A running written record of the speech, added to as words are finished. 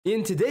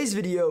In today's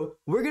video,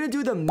 we're gonna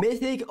do the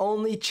Mythic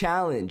only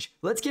challenge.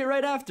 Let's get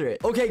right after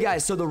it. Okay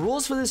guys, so the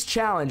rules for this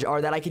challenge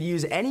are that I could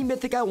use any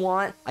Mythic I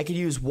want, I could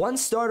use one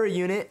starter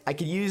unit, I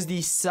could use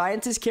the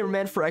Scientist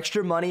Cameraman for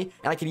extra money,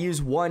 and I could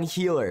use one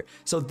healer.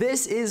 So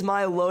this is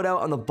my loadout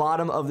on the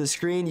bottom of the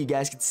screen. You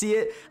guys can see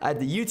it. I have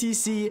the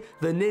UTC,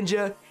 the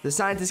Ninja, the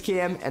Scientist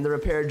Cam, and the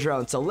Repair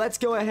Drone. So let's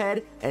go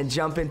ahead and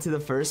jump into the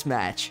first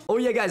match. Oh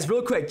yeah guys,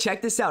 real quick,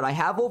 check this out. I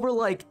have over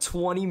like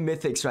 20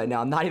 Mythics right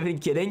now. I'm not even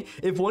kidding.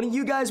 If one of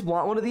you guys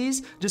want one of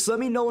these, just let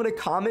me know in a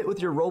comment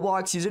with your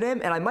Roblox username,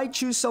 and I might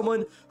choose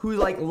someone who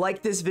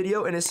liked this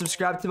video and is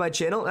subscribed to my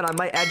channel, and I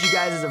might add you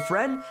guys as a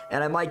friend,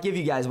 and I might give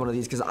you guys one of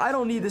these because I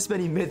don't need this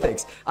many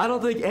Mythics. I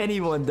don't think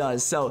anyone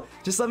does. So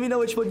just let me know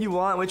which one you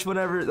want, which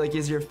whatever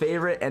is your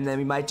favorite, and then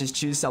we might just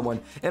choose someone.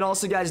 And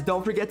also guys,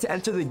 don't forget to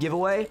enter the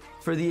giveaway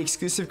for the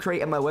exclusive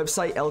crate at my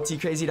website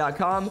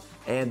LTkrazy.com,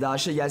 and I'll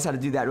show you guys how to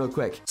do that real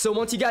quick. So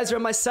once you guys are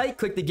on my site,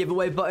 click the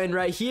giveaway button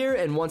right here,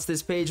 and once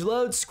this page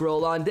loads,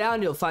 scroll on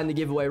down, you'll find the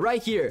giveaway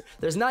right here.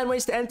 There's 9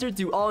 ways to enter.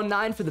 Do all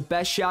 9 for the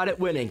best shot at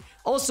winning.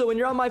 Also, when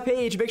you're on my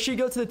page, make sure you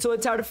go to the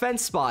toilet tower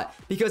defense spot,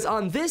 because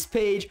on this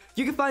page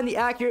you can find the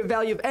accurate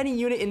value of any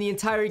unit in the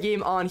entire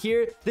game on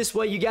here. This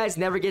way you guys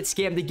never get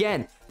scammed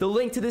again. The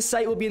link to this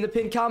site will be in the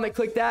pinned comment.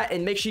 Click that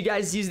and make sure you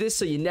guys use this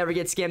so you never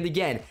get scammed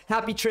again.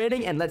 Happy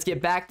trading, and let's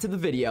get back to the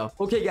video.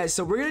 Okay guys,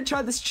 so we're gonna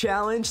try this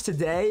challenge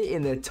today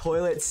in the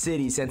toilet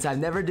city, since I've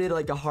never did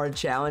a hard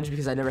challenge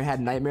because I never had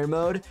nightmare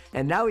mode,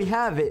 and now we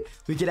have it.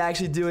 We could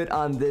actually do it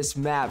on this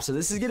map, so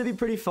this is gonna be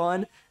pretty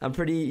fun. I'm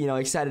pretty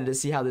excited to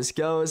see how this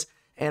goes,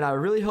 and I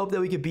really hope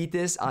that we could beat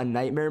this on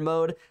nightmare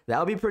mode. That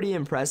would be pretty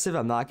impressive,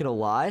 I'm not gonna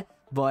lie.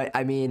 But,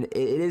 I mean, it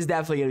is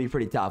definitely going to be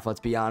pretty tough. Let's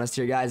be honest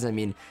here, guys. I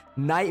mean,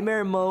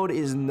 nightmare mode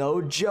is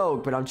no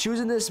joke. But I'm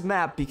choosing this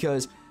map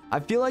because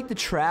I feel like the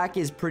track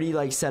is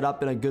pretty, set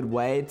up in a good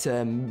way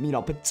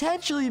to,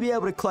 potentially be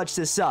able to clutch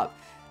this up.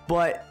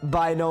 But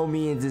by no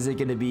means is it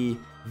going to be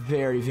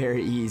very,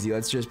 very easy.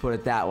 Let's just put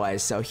it that way.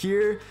 So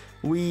here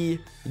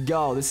we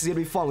go. This is going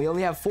to be fun. We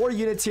only have 4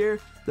 units here.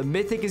 The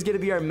Mythic is going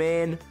to be our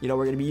main. We're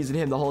going to be using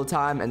him the whole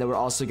time. And then we're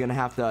also going to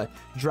have to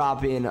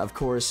drop in, of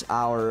course,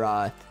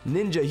 our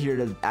Ninja here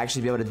to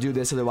actually be able to do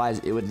this. Otherwise,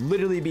 it would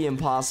literally be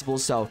impossible.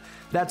 So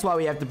that's why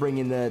we have to bring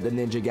in the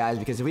Ninja, guys.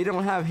 Because if we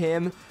don't have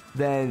him,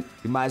 then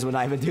we might as well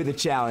not even do the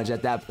challenge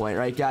at that point.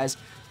 Right, guys?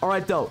 All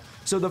right, though.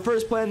 So the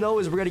first plan, though,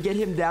 is we're going to get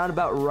him down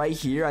about right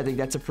here. I think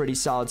that's a pretty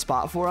solid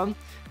spot for him.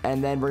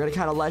 And then we're going to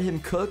kind of let him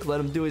cook, let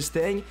him do his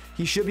thing.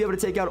 He should be able to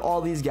take out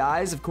all these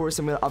guys. Of course,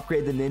 I'm going to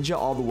upgrade the Ninja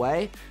all the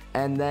way.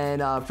 And then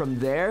from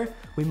there,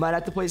 we might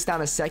have to place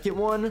down a second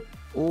one,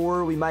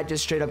 or we might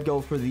just straight up go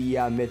for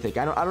the Mythic.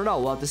 I don't know.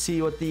 We'll have to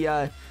see what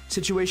the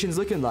situation's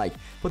looking like.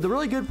 But the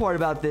really good part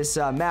about this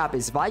map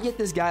is if I get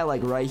this guy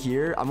right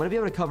here, I'm going to be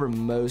able to cover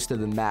most of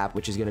the map,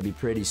 which is going to be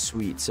pretty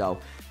sweet. So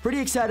pretty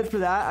excited for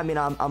that. I mean,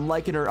 I'm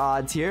liking our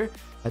odds here.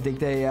 I think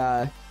they...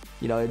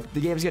 the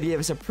game's going to give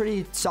us a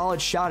pretty solid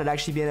shot at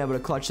actually being able to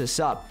clutch this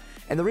up.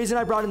 And the reason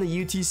I brought in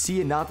the UTC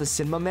and not the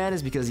Cinema Man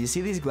is because you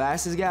see these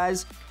glasses,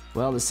 guys?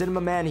 Well, the Cinema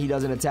Man, he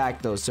doesn't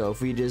attack those. So if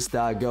we just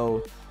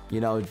go,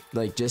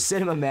 just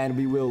Cinema Man,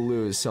 we will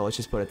lose. So let's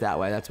just put it that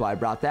way. That's why I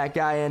brought that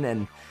guy in.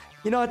 And,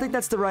 I think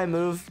that's the right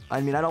move. I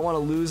mean, I don't want to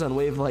lose on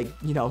wave,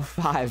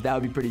 5. That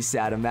would be pretty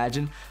sad.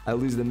 Imagine I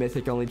lose the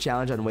Mythic only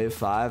challenge on wave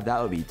 5.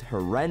 That would be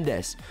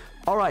horrendous.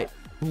 All right.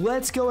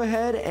 Let's go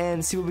ahead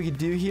and see what we can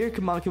do here.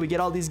 Come on, can we get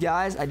all these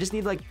guys? I just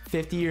need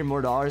 50 or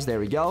more dollars. There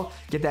we go.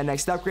 Get that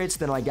next upgrade so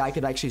then my guy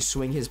could actually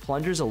swing his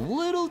plungers a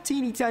little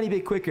teeny tiny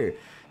bit quicker.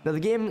 Now the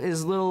game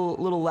is a little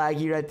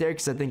laggy right there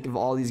because I think of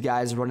all these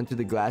guys running through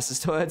the glasses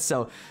toilet.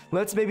 So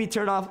let's maybe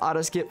turn off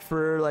auto skip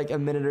for a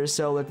minute or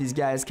so. Let these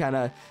guys kind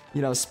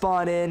of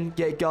spawn in,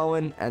 get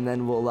going, and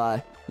then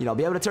we'll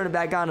be able to turn it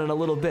back on in a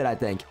little bit, I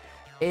think.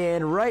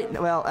 And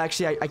well,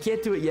 actually, I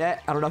can't do it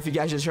yet. I don't know if you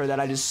guys just heard that.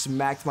 I just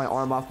smacked my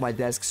arm off my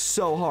desk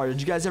so hard. Did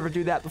you guys ever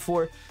do that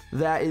before?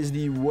 That is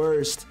the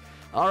worst.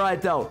 All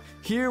right, though.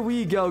 Here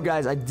we go,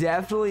 guys. I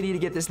definitely need to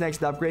get this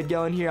next upgrade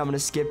going here. I'm going to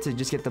skip to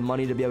just get the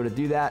money to be able to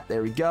do that.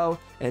 There we go.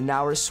 And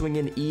now we're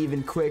swinging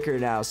even quicker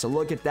now. So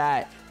look at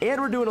that. And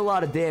we're doing a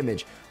lot of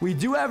damage. We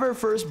do have our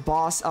first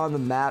boss on the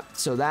map.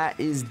 So that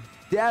is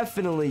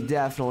definitely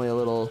a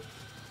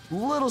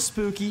little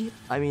spooky.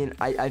 I mean,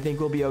 I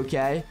think we'll be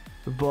okay.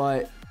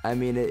 But, I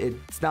mean,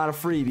 it's not a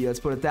freebie, let's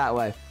put it that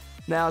way.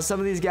 Now, some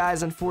of these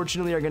guys,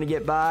 unfortunately, are going to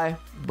get by,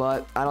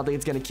 but I don't think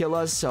it's going to kill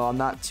us, so I'm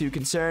not too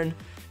concerned.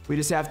 We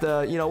just have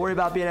to, worry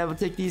about being able to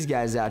take these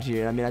guys out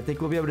here. I mean, I think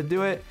we'll be able to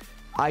do it.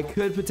 I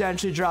could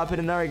potentially drop in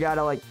another guy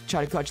to,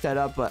 try to clutch that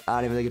up, but I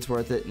don't even think it's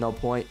worth it. No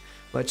point.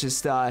 Let's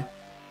just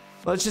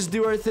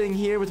do our thing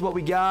here with what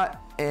we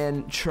got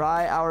and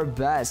try our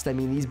best. I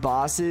mean, these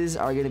bosses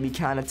are going to be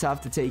kind of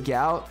tough to take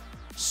out,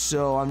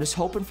 so I'm just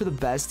hoping for the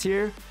best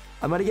here.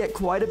 I'm going to get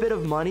quite a bit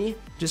of money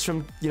just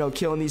from,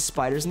 killing these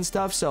spiders and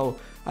stuff. So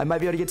I might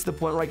be able to get to the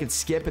point where I could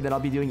skip, and then I'll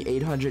be doing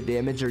 800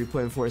 damage every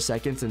 0.4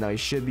 seconds, and then I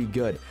should be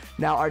good.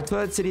 Now, our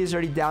toilet city is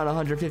already down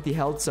 150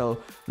 health,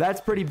 so that's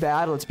pretty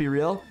bad, let's be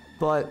real.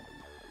 But,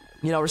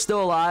 we're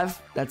still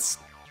alive. That's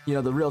you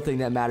know, the real thing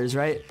that matters,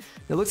 right?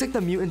 It looks like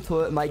the mutant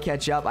toilet might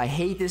catch up. I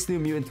hate this new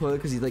mutant toilet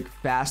because he's like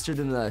faster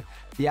than the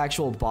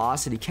actual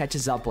boss, and he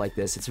catches up like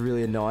this. It's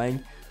really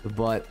annoying,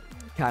 but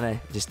kind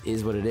of just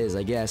is what it is,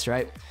 I guess,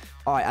 right?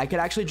 All right, I could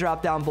actually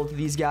drop down both of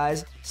these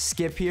guys,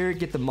 skip here,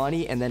 get the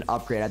money, and then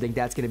upgrade. I think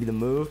that's going to be the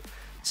move.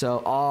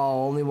 So,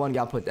 oh, only one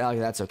got put down. Okay,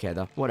 that's okay,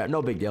 though. Whatever,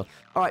 no big deal.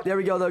 All right, there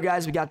we go, though,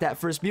 guys. We got that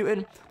first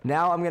mutant.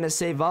 Now I'm going to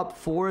save up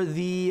for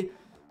the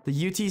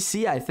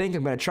UTC, I think.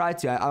 I'm going to try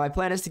to. My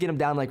plan is to get him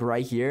down, like,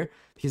 right here.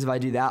 Because if I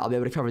do that, I'll be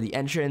able to cover the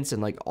entrance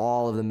and, like,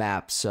 all of the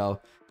maps. So,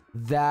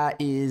 that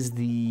is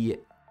the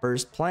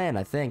first plan,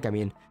 I think. I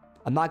mean,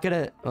 I'm not going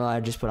to... Well,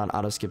 I just put on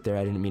auto skip there.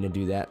 I didn't mean to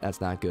do that.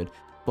 That's not good.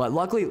 But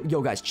luckily...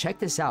 Yo, guys, check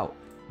this out.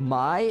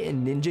 My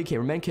ninja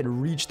cameraman can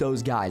reach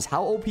those guys.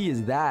 How OP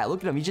is that?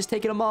 Look at him. He's just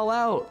taking them all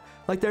out.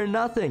 Like they're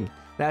nothing.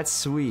 That's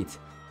sweet.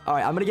 All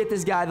right, I'm going to get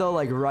this guy, though,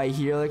 like right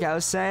here, like I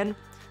was saying.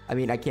 I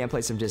mean, I can't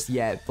place him just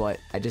yet, but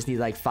I just need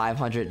like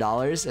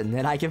 $500, and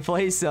then I can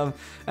place him.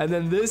 And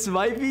then this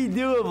might be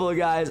doable,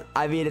 guys.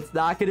 I mean, it's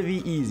not going to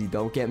be easy.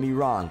 Don't get me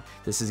wrong.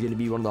 This is going to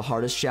be one of the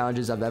hardest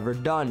challenges I've ever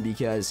done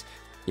because,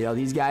 you know,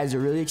 these guys are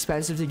really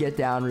expensive to get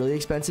down, really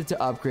expensive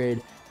to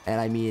upgrade.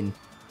 And I mean...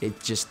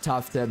 it's just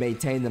tough to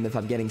maintain them if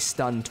I'm getting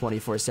stunned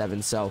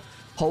 24/7. So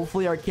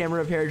hopefully our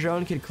camera repair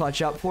drone can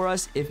clutch up for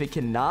us. If it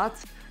cannot,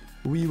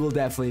 we will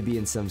definitely be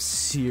in some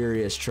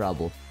serious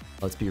trouble.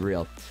 Let's be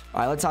real. All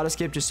right, let's auto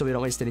skip just so we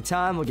don't waste any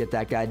time. We'll get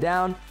that guy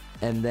down,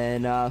 and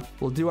then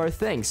we'll do our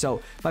thing.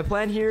 So my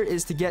plan here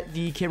is to get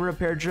the camera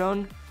repair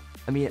drone.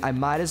 I mean, I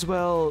might as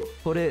well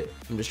put it...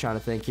 I'm just trying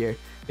to think here.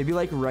 Maybe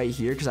like right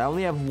here, because I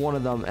only have one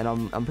of them, and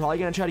I'm probably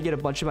going to try to get a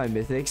bunch of my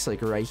mythics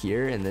like right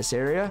here in this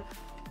area.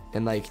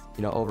 And like,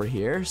 you know, over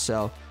here.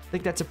 So I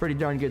think that's a pretty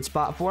darn good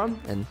spot for him,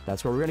 and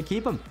that's where we're gonna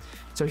keep him.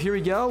 So here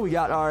we go. We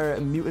got our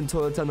mutant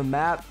toilets on the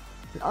map.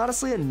 And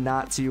honestly, I'm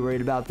not too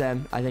worried about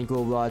them. I think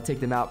we'll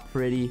take them out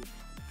pretty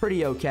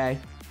okay.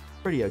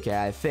 Pretty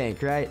okay, I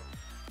think, right?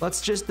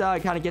 Let's just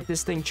kind of get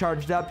this thing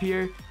charged up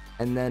here,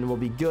 and then we'll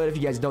be good. If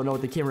you guys don't know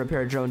what the camera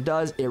repair drone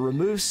does, it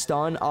removes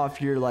stun off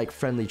your like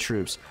friendly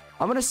troops.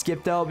 I'm gonna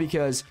skip though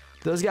because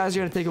those guys are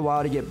going to take a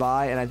while to get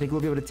by, and I think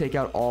we'll be able to take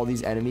out all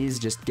these enemies,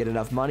 just get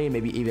enough money, and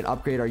maybe even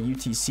upgrade our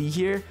UTC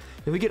here.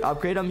 If we could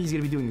upgrade him, he's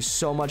going to be doing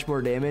so much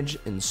more damage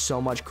and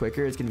so much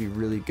quicker. It's going to be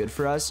really good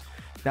for us.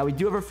 Now, we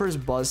do have our first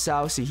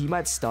buzzsaw, so he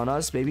might stun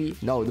us, maybe.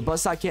 No, the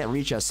buzzsaw can't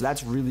reach us, so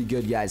that's really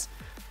good, guys.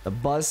 The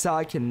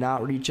buzzsaw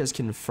cannot reach us,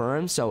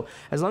 confirmed. So,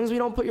 as long as we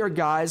don't put your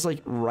guys,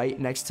 like, right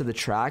next to the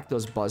track,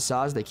 those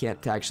buzzsaws, they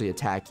can't actually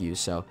attack you.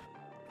 So,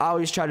 I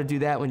always try to do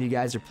that when you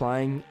guys are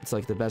playing. It's,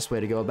 like, the best way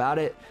to go about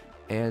it.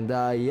 And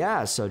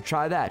yeah, so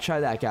try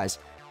that guys.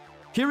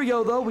 Here we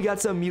go though. We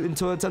got some mutant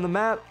toilets on the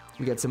map.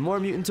 We got some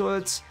more mutant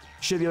toilets.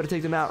 Should be able to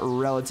take them out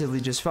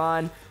relatively just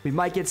fine. We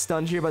might get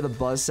stunned here by the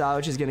buzzsaw,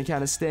 which is gonna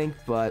kind of stink,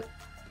 but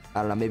I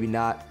don't know, maybe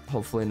not.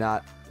 Hopefully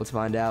not. Let's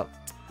find out.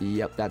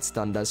 Yep, that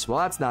stunned us. Well,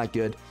 that's not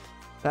good.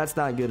 That's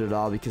not good at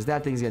all because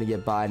that thing's gonna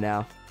get by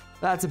now.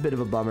 That's a bit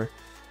of a bummer.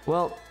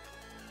 Well,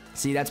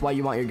 see, that's why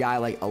you want your guy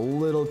like a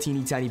little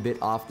teeny tiny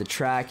bit off the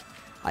track.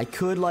 I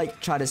could, like,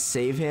 try to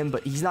save him,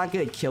 but he's not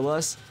going to kill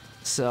us,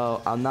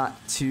 so I'm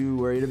not too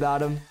worried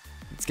about him.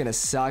 It's going to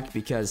suck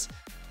because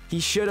he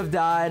should have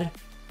died,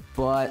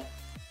 but,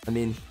 I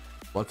mean,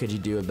 what could you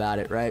do about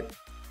it, right?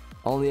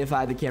 Only if I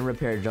had the camera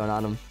repair drone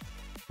on him.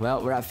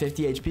 Well, we're at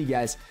 50 HP,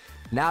 guys.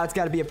 Now it's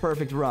got to be a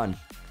perfect run.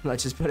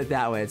 Let's just put it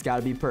that way. It's got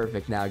to be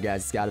perfect now,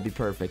 guys. It's got to be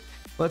perfect.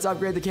 Let's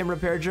upgrade the camera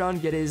repair drone,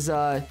 get his,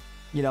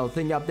 you know,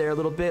 thing up there a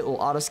little bit. We'll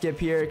auto-skip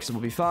here because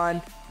we'll be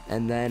fine.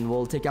 And then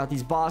we'll take out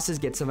these bosses,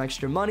 get some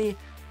extra money.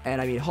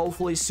 And I mean,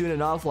 hopefully soon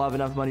enough, we'll have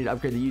enough money to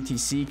upgrade the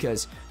UTC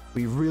because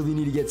we really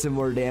need to get some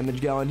more damage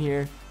going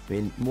here. I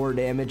mean, more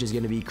damage is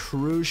going to be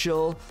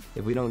crucial.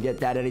 If we don't get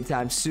that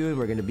anytime soon,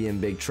 we're going to be in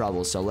big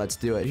trouble. So let's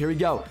do it. Here we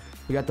go.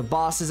 We got the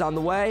bosses on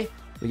the way.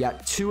 We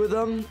got 2 of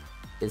them.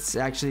 It's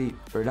actually,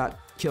 we're not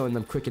killing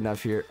them quick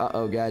enough here.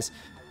 Uh-oh, guys.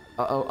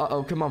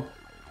 Uh-oh, come on.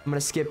 I'm going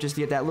to skip just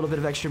to get that little bit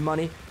of extra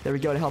money. There we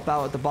go to help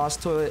out with the boss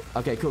toilet.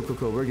 Okay, cool.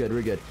 We're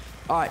good.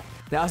 All right.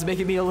 That was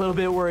making me a little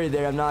bit worried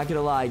there. I'm not going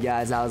to lie,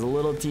 guys. I was a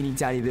little teeny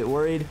tiny bit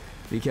worried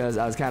because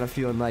I was kind of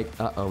feeling like,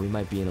 uh-oh, we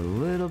might be in a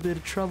little bit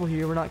of trouble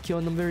here. We're not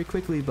killing them very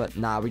quickly, but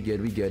nah, we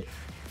good.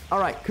 All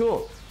right,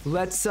 cool.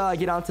 Let's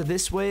get on to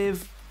this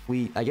wave.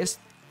 We, I guess,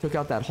 took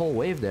out that whole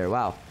wave there.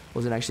 Wow.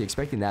 Wasn't actually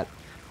expecting that.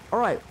 All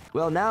right.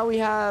 Well, now we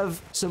have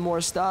some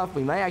more stuff.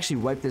 We might actually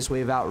wipe this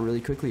wave out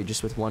really quickly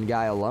just with one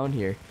guy alone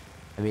here.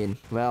 I mean,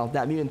 well,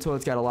 that mutant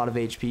toilet's got a lot of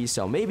HP,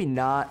 so maybe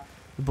not.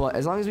 But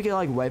as long as we can,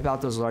 like, wipe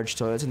out those large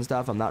toilets and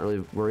stuff, I'm not really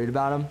worried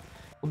about them.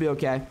 We'll be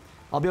okay.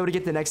 I'll be able to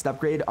get the next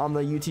upgrade on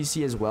the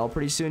UTC as well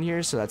pretty soon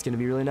here, so that's going to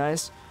be really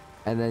nice.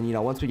 And then, you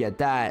know, once we get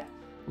that,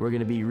 we're going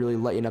to be really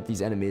lighting up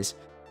these enemies.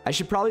 I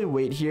should probably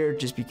wait here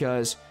just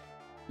because,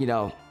 you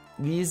know,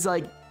 these,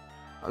 like,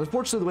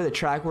 unfortunately, the way the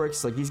track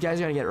works, like, these guys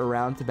are going to get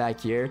around to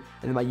back here,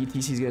 and then my UTC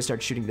is going to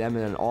start shooting them,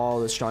 and then all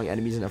the strong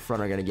enemies in the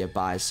front are going to get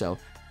by. So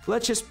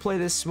let's just play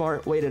this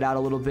smart, wait it out a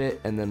little bit,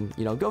 and then,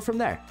 you know, go from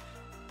there.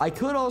 I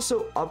could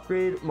also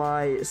upgrade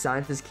my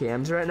scientist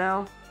cams right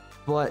now,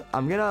 but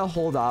I'm gonna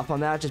hold off on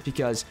that just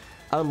because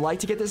I would like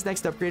to get this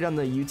next upgrade on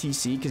the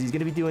UTC because he's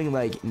gonna be doing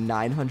like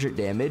 900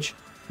 damage,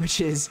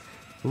 which is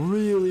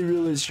really,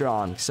 really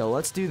strong. So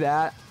let's do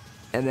that.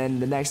 And then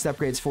the next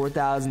upgrade is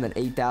 4,000, then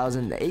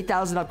 8,000. The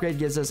 8,000 upgrade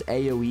gives us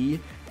AoE.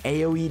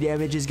 AoE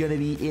damage is going to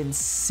be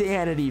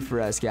insanity for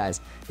us,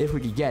 guys, if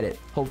we could get it.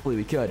 Hopefully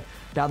we could.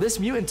 Now, this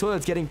mutant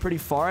toilet's getting pretty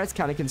far. It's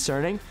kind of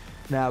concerning.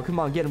 Now, come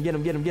on, get him, get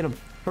him, get him, get him.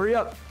 Hurry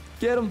up.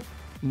 Get him.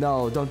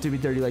 No, don't do me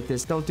dirty like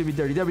this. Don't do me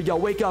dirty. There we go.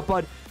 Wake up,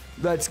 bud.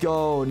 Let's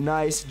go.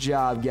 Nice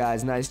job,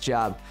 guys. Nice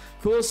job.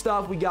 Cool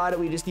stuff. We got it.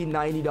 We just need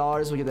 $90.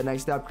 We'll get the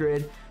next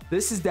upgrade.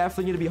 This is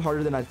definitely going to be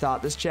harder than I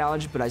thought, this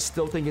challenge, but I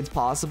still think it's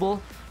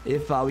possible.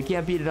 If we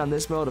can't beat it on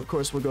this mode, of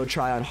course, we'll go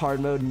try on hard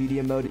mode,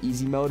 medium mode,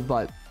 easy mode,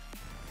 but,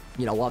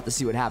 you know, we'll have to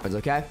see what happens,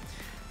 okay?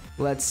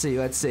 Let's see,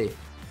 let's see.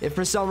 If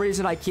for some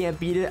reason I can't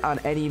beat it on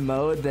any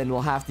mode, then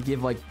we'll have to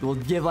give,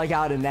 like,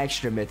 out an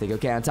extra mythic,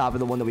 okay, on top of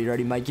the one that we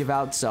already might give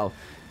out, so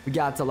we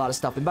got a lot of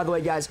stuff. And by the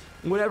way, guys,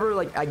 whenever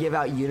like I give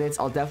out units,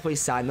 I'll definitely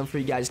sign them for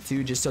you guys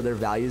too, just so their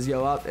values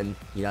go up. And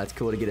you know, it's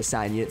cool to get a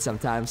signed unit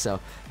sometimes. So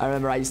I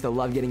remember I used to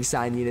love getting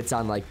signed units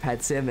on like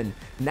Pet Sim, and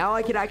now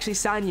I can actually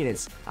sign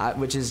units,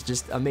 which is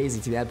just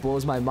amazing to me. That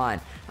blows my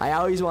mind. I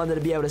always wanted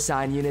to be able to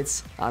sign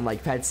units on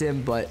like Pet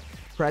Sim, but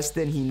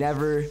Preston, he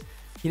never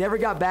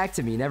got back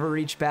to me. He never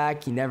reached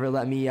back. He never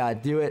let me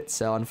do it.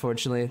 So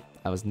unfortunately,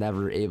 I was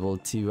never able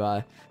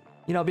to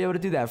you know, be able to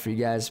do that for you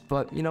guys.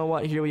 But you know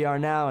what? Here we are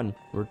now, and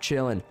we're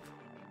chilling.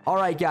 All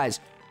right, guys.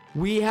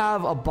 We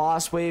have a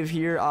boss wave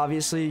here,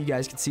 obviously. You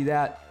guys can see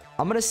that.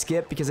 I'm going to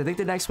skip because I think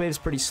the next wave is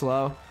pretty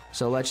slow.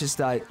 So let's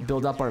just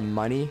build up our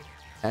money.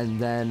 And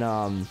then,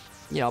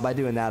 you know, by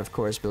doing that, of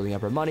course, building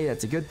up our money,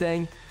 that's a good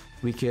thing.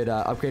 We could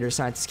upgrade our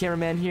scientist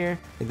cameraman here.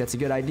 I think that's a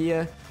good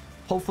idea.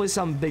 Hopefully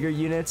some bigger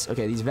units.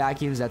 Okay, these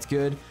vacuums, that's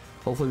good.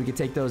 Hopefully we can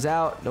take those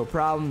out. No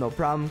problem, no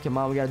problem. Come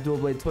on, we got a dual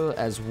blade toilet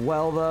as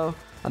well, though.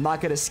 I'm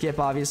not going to skip,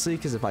 obviously,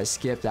 because if I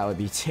skip, that would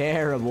be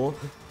terrible.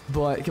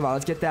 But, come on,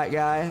 let's get that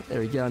guy. There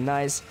we go,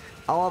 nice.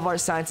 All of our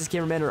scientist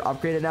cameramen are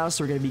upgraded now,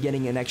 so we're going to be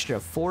getting an extra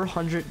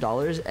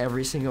 $400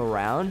 every single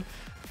round,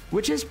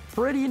 which is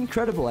pretty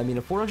incredible. I mean,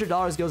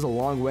 $400 goes a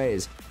long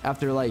ways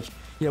after, like,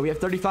 you know, we have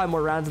 35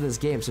 more rounds in this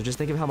game, so just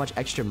think of how much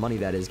extra money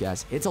that is,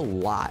 guys. It's a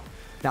lot.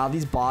 Now,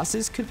 these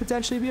bosses could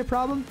potentially be a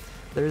problem.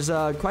 There's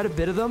quite a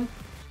bit of them,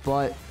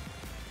 but,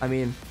 I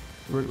mean,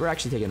 we're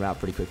actually taking them out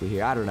pretty quickly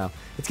here. I don't know.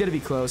 It's going to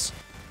be close.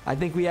 I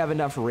think we have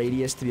enough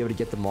radius to be able to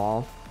get them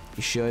all.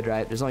 You should,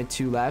 right? There's only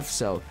 2 left,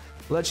 so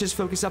let's just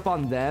focus up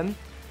on them.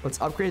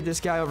 Let's upgrade this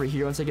guy over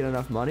here once I get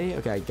enough money.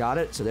 Okay, got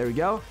it. So there we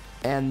go.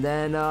 And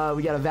then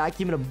we got a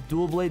vacuum and a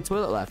dual blade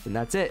toilet left, and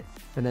that's it.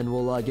 And then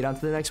we'll get on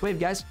to the next wave,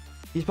 guys.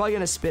 He's probably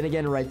going to spin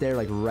again right there,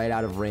 like right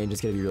out of range.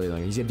 It's going to be really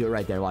long. He's going to do it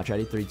right there. Watch,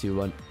 ready? 3, 2,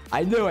 1.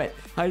 I knew it.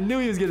 I knew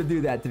he was going to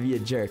do that to be a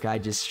jerk. I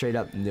just straight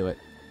up knew it.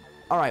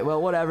 All right,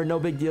 well, whatever. No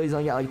big deal. He's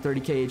only got like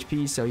 30k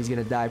HP, so he's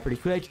going to die pretty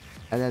quick.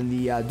 And then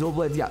the dual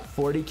blade's got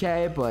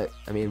 40k, but,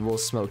 I mean, we'll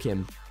smoke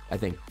him, I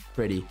think,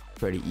 pretty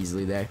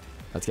easily there.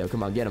 Let's go.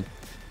 Come on, get him.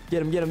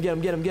 Get him, get him, get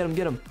him, get him, get him,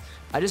 get him.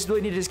 I just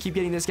really need to just keep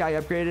getting this guy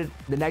upgraded.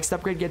 The next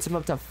upgrade gets him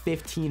up to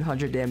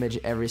 1,500 damage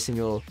every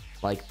single,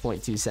 like,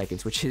 0.2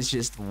 seconds, which is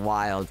just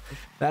wild.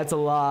 That's a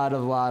lot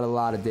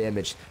of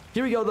damage.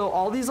 Here we go, though.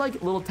 All these,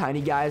 like, little tiny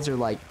guys are,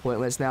 like,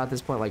 pointless now at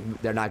this point.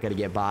 Like, they're not going to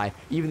get by.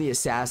 Even the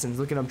assassins,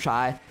 look at them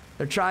try.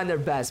 They're trying their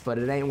best, but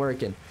it ain't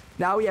working.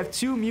 Now we have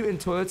 2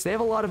 mutant toilets. They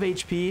have a lot of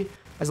HP.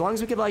 As long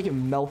as we could, like,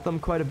 melt them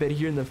quite a bit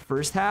here in the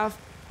first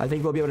half, I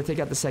think we'll be able to take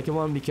out the second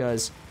one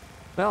because,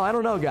 well, I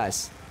don't know,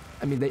 guys.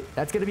 I mean,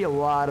 that's going to be a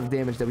lot of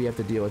damage that we have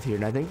to deal with here.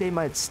 And I think they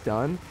might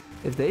stun.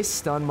 If they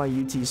stun my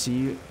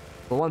UTC,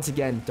 well, once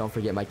again, don't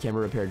forget my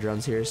camera repair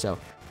drone's here. So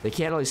they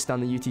can't really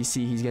stun the UTC.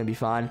 He's going to be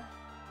fine.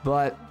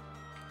 But,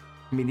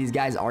 I mean, these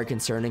guys are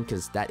concerning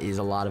because that is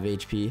a lot of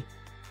HP.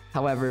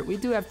 However, we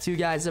do have 2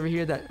 guys over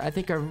here that I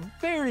think are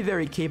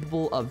very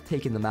capable of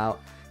taking them out.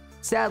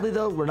 Sadly,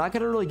 though, we're not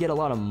going to really get a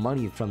lot of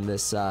money from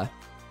this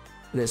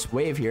this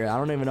wave here. I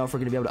don't even know if we're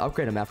going to be able to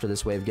upgrade them after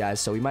this wave, guys.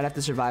 So we might have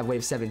to survive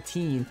wave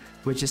 17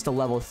 with just a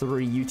level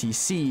 3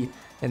 UTC,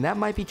 and that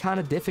might be kind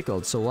of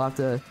difficult. So we'll have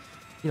to,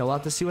 you know, we'll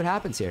have to see what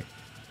happens here.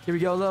 Here we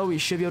go, though. We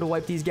should be able to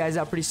wipe these guys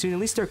out pretty soon. At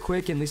least they're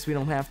quick, and at least we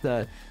don't have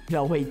to, you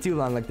know, wait too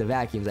long like the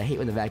vacuums. I hate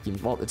when the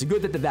vacuums... Well, it's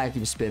good that the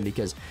vacuums spin,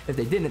 because if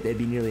they didn't, they'd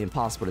be nearly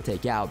impossible to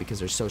take out because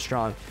they're so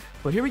strong.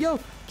 But here we go.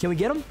 Can we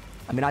get them?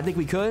 I mean, I think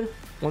we could.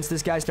 Once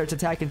this guy starts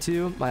attacking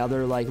too, my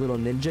other, like, little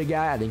ninja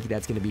guy, I think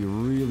that's going to be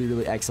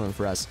really excellent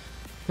for us.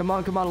 Come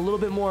on, come on. A little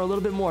bit more, a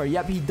little bit more.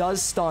 Yep, he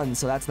does stun,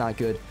 so that's not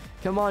good.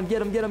 Come on,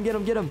 get him, get him, get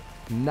him, get him.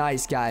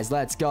 Nice, guys.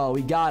 Let's go.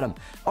 We got him.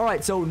 All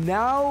right, so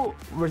now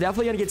we're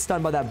definitely going to get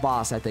stunned by that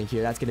boss, I think,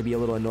 here. That's going to be a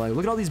little annoying.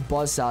 Look at all these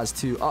buzzsaws,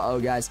 too. Uh-oh,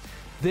 guys.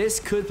 This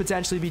could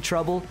potentially be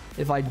trouble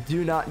if I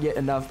do not get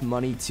enough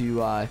money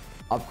to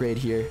upgrade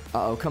here.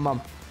 Uh-oh, come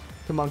on.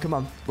 Come on, come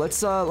on.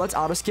 Let's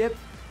auto-skip.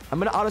 I'm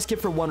going to auto-skip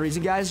for one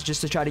reason, guys,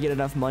 just to try to get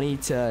enough money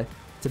to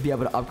be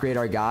able to upgrade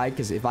our guy,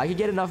 because if I could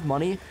get enough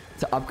money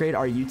to upgrade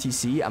our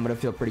UTC, I'm going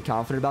to feel pretty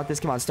confident about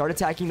this. Come on, start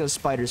attacking those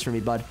spiders for me,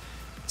 bud.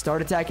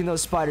 Start attacking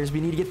those spiders. We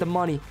need to get the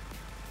money.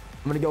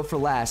 I'm gonna go for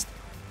last.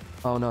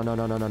 Oh, no, no,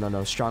 no, no, no, no,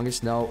 no.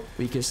 Strongest, no.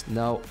 Weakest,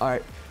 no. All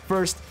right,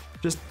 first.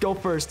 Just go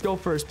first,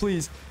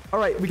 please. All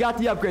right, we got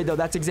the upgrade, though.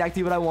 That's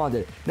exactly what I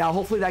wanted. Now,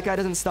 hopefully that guy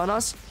doesn't stun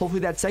us. Hopefully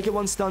that second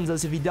one stuns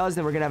us. If he does,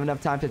 then we're gonna have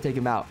enough time to take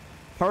him out.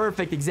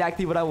 Perfect,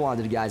 exactly what I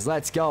wanted, guys.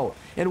 Let's go.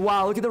 And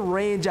wow, look at the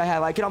range I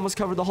have. I can almost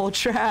cover the whole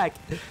track.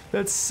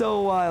 That's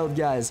so wild,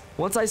 guys.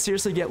 Once I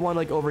seriously get one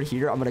like over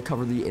here, I'm gonna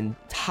cover the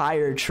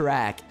entire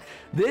track.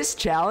 This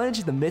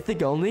challenge, the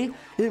mythic only,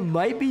 it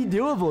might be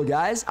doable,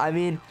 guys. I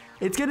mean,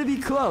 it's gonna be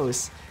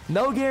close.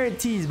 No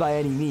guarantees by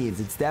any means.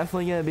 It's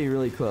definitely gonna be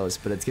really close,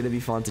 but it's gonna be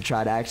fun to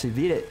try to actually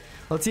beat it.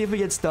 Let's see if we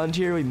get stunned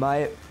here. We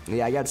might.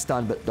 Yeah, I got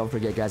stunned, but don't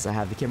forget, guys, I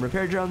have the camera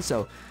repair drone,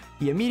 so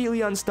he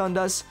immediately unstunned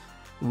us,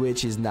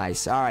 which is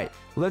nice. All right,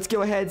 let's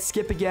go ahead,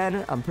 skip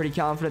again. I'm pretty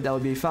confident that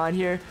would be fine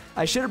here.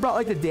 I should have brought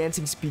like the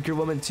dancing speaker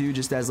woman too,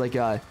 just as like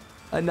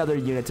another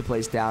unit to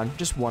place down.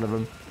 Just one of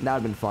them. That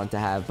would have been fun to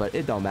have, but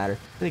it don't matter.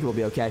 I think we'll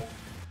be okay.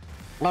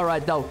 All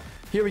right, though.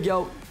 Here we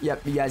go.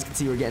 Yep, you guys can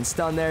see we're getting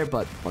stunned there,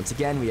 but once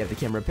again, we have the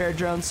camera repair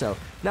drone, so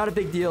not a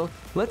big deal.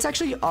 Let's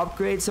actually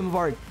upgrade some of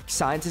our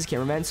scientist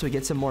cameramen so we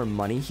get some more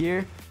money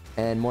here,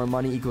 and more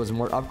money equals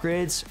more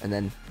upgrades, and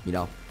then, you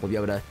know, we'll be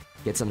able to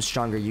get some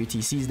stronger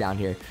UTCs down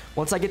here.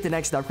 Once I get the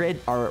next upgrade,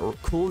 our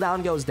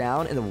cooldown goes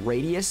down, and the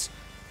radius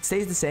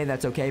stays the same.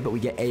 That's okay, but we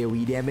get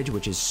AoE damage,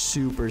 which is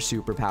super,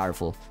 super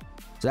powerful.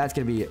 So that's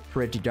going to be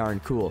pretty darn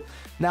cool.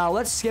 Now,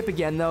 let's skip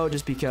again, though,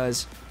 just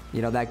because,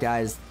 you know, that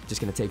guy's just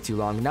going to take too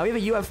long. Now, we have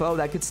a UFO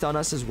that could stun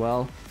us as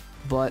well,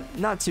 but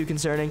not too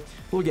concerning.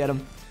 We'll get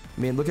him.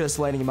 I mean, look at us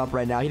lighting him up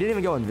right now. He didn't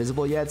even go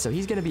invisible yet, so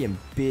he's going to be in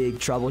big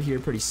trouble here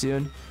pretty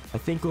soon. I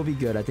think we'll be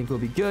good. I think we'll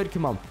be good.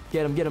 Come on.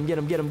 Get him, get him, get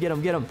him, get him, get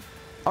him, get him.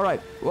 All right.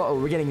 Whoa,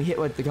 we're getting hit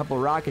with a couple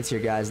rockets here,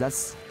 guys.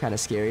 That's kind of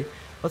scary.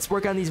 Let's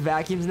work on these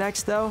vacuums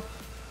next, though.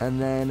 And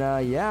then,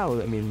 yeah,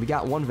 I mean, we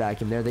got one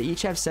vacuum there. They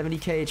each have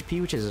 70k HP,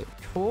 which is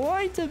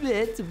quite a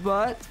bit,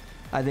 but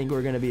I think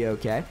we're going to be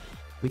okay.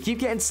 We keep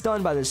getting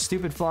stunned by this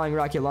stupid flying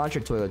rocket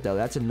launcher toilet, though.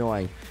 That's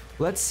annoying.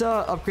 Let's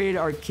upgrade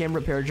our camera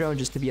repair drone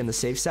just to be on the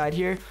safe side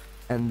here.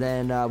 And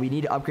then we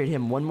need to upgrade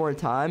him one more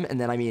time. And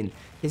then, I mean,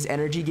 his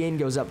energy gain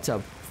goes up to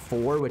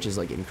 4, which is,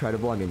 like,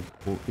 incredible. I mean,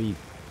 we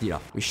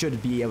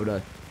should be able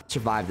to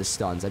survive the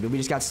stuns. I mean, we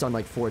just got stunned,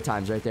 like, 4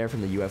 times right there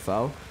from the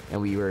UFO. And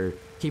we were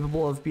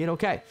capable of being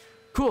okay.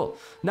 Cool.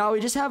 Now, we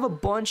just have a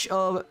bunch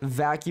of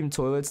vacuum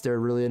toilets. They're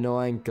really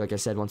annoying, like I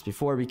said once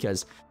before,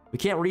 because we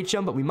can't reach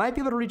them, but we might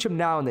be able to reach them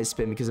now when they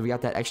spin because we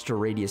got that extra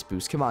radius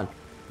boost. Come on.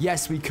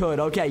 Yes, we could.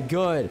 Okay,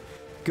 good.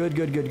 Good,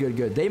 good, good, good,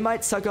 good. They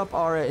might suck up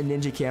our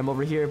ninja cam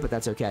over here, but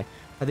that's okay.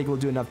 I think we'll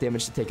do enough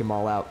damage to take them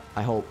all out.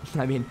 I hope.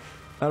 I mean,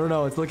 I don't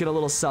know. It's looking a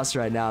little sus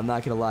right now. I'm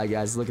not going to lie,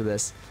 guys. Look at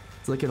this.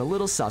 It's looking a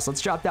little sus.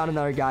 Let's drop down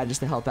another guy just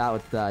to help out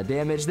with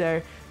damage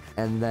there.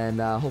 And then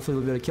hopefully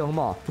we'll be able to kill them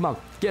all. Come on.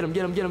 Get him,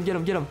 get him, get him, get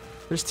him, get him.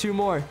 There's 2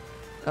 more.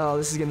 Oh,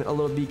 this is going to a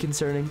little bit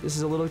concerning. This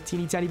is a little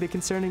teeny tiny bit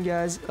concerning,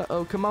 guys.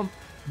 Uh-oh, come on.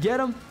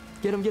 Get him.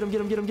 Get him, get him, get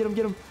him, get him, get him,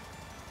 get him.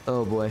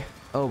 Oh, boy.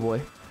 Oh,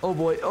 boy. Oh,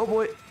 boy. Oh,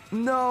 boy.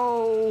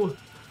 No.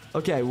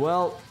 Okay,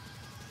 well,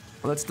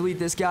 let's delete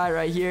this guy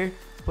right here.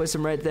 Place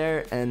him right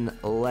there, and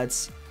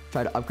let's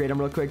try to upgrade him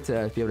real quick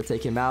to be able to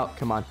take him out.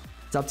 Come on.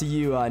 It's up to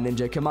you,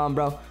 Ninja. Come on,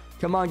 bro.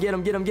 Come on, get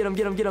him, get him, get him,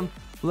 get him, get him.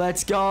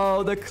 Let's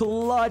go. The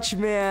clutch,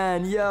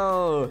 man.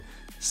 Yo.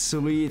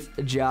 Sweet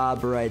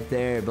job right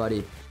there,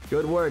 buddy.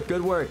 Good work,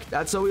 good work.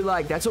 That's what we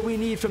like. That's what we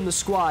need from the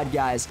squad,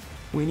 guys.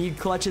 We need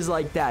clutches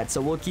like that.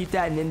 So we'll keep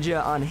that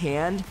ninja on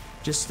hand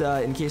just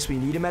in case we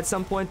need him at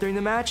some point during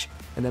the match.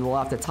 And then we'll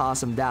have to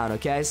toss him down,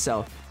 okay?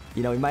 So,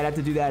 you know, we might have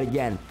to do that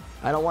again.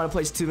 I don't want to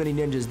place too many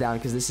ninjas down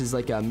because this is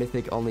like a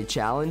mythic only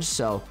challenge.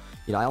 So,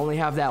 you know, I only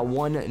have that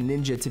one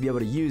ninja to be able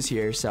to use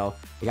here. So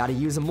I got to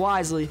use them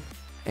wisely.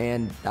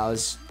 And I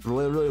was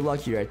really, really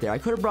lucky right there. I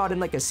could have brought in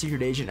like a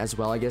secret agent as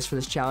well, I guess, for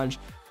this challenge.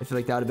 I feel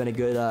like that would have been a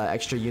good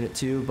extra unit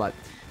too, but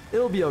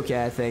it'll be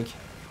okay, I think.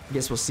 I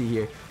guess we'll see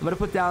here. I'm going to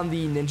put down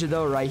the ninja,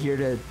 though, right here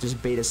to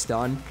just bait a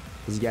stun,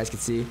 as you guys can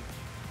see.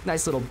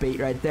 Nice little bait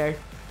right there.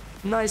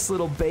 Nice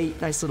little bait.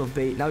 Nice little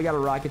bait. Now we got a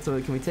rocket,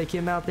 so can we take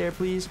him out there,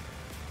 please?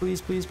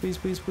 Please, please, please,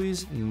 please,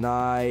 please.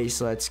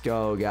 Nice. Let's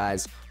go,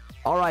 guys.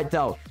 All right,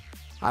 though.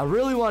 I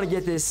really want to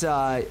get this,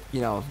 you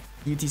know,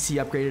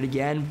 UTC upgraded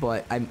again,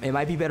 but it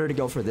might be better to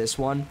go for this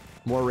one.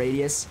 More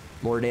radius,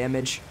 more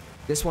damage.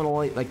 This one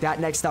only, like that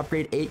next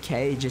upgrade,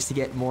 8k, just to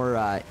get more,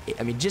 I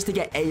mean, just to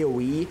get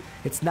AoE.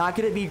 It's not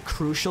going to be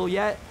crucial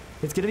yet.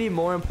 It's going to be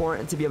more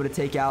important to be able to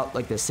take out,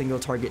 like, the single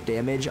target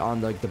damage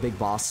on, like, the big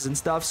bosses and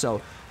stuff.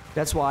 So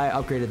that's why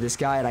I upgraded this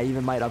guy, and I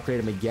even might upgrade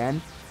him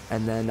again.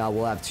 And then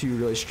we'll have 2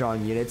 really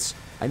strong units.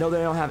 I know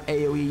they don't have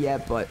AoE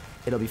yet, but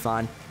it'll be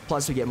fine.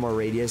 Plus, we get more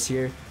radius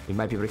here. We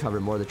might be able to cover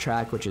more of the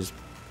track, which is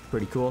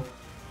pretty cool.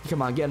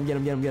 Come on, get him, get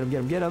him, get him, get him, get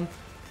him, get him.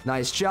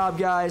 Nice job,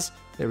 guys.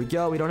 There we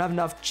go. We don't have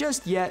enough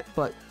just yet,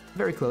 but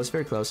very close,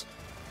 very close.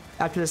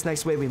 After this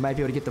next wave, we might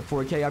be able to get the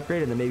 4K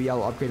upgrade, and then maybe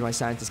I'll upgrade my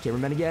scientist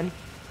cameraman again,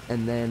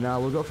 and then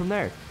we'll go from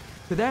there.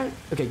 With that,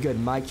 okay, good.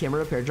 My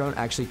camera repair drone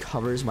actually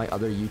covers my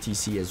other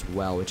UTC as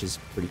well, which is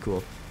pretty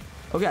cool.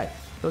 Okay,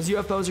 those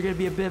UFOs are going to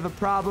be a bit of a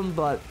problem,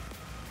 but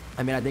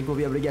I mean, I think we'll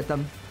be able to get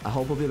them. I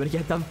hope we'll be able to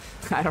get them.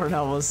 I don't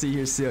know. We'll see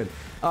here soon.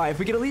 All right, if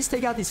we can at least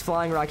take out these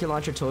flying rocket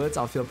launcher toilets,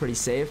 I'll feel pretty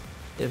safe.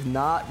 If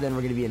not, then we're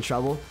going to be in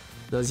trouble.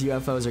 Those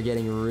UFOs are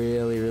getting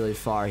really, really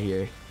far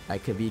here.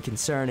 That could be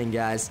concerning,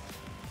 guys.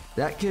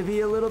 That could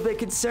be a little bit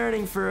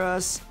concerning for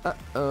us.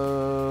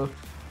 Uh-oh.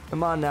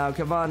 Come on now.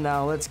 Come on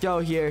now. Let's go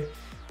here.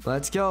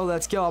 Let's go.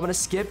 Let's go. I'm going to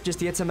skip just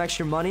to get some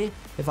extra money.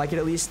 If I could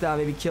at least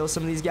maybe kill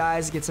some of these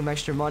guys, get some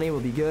extra money, we'll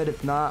be good.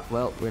 If not,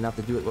 well, we're going to have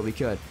to do it what we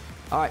could.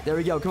 All right, there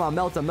we go. Come on,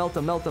 melt them, melt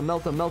them, melt them,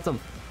 melt them, melt them.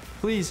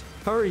 Please,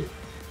 hurry,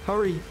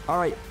 hurry. All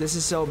right, this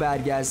is so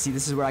bad, guys. See,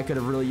 this is where I could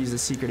have really used a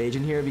secret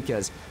agent here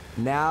because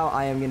now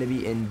I am going to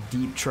be in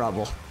deep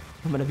trouble.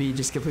 I'm going to be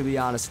just completely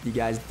honest with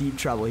you guys. Deep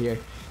trouble here.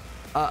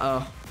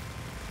 Uh-oh.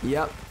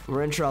 Yep,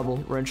 we're in trouble.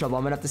 We're in trouble.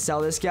 I'm going to have to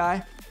sell this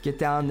guy, get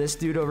down this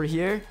dude over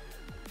here,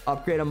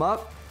 upgrade him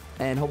up,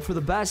 and hope for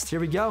the best. Here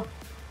we go.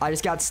 I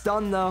just got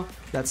stunned, though.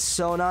 That's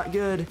so not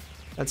good.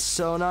 That's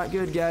so not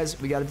good, guys.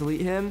 We got to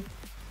delete him.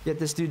 Get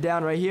this dude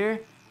down right here.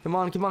 Come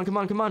on, come on, come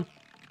on, come on.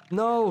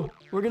 No,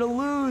 we're going to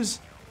lose.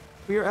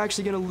 We are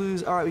actually going to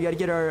lose. All right, we got to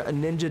get our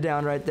ninja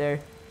down right there.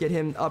 Get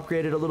him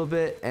upgraded a little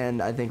bit, and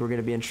I think we're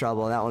going to be in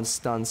trouble. That one's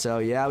stunned, so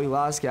yeah, we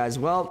lost, guys.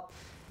 Well,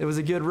 it was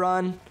a good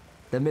run.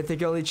 The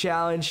Mythic Only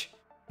Challenge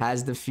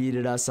has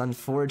defeated us,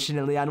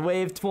 unfortunately, on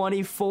Wave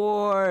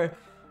 24.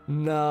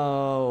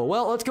 No.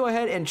 Well, let's go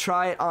ahead and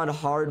try it on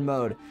hard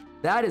mode.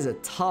 That is a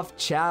tough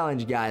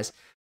challenge, guys.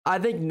 I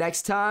think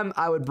next time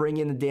I would bring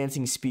in the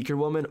dancing speaker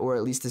woman or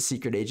at least a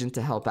secret agent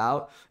to help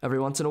out every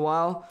once in a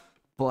while.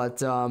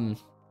 But,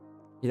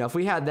 you know, if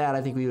we had that,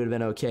 I think we would have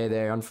been okay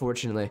there,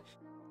 unfortunately.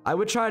 I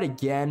would try it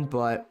again,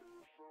 but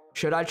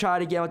should I try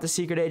it again with the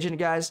secret agent,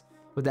 guys?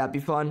 Would that be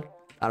fun?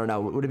 I don't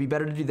know. Would it be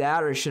better to do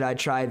that, or should I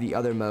try the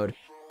other mode?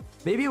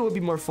 Maybe it would be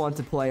more fun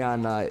to play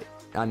on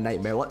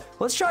Nightmare.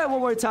 Let's try it one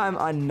more time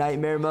on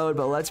Nightmare mode,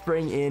 but let's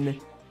bring in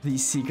the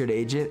secret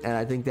agent, and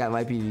I think that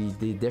might be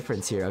the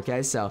difference here,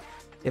 okay? So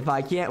if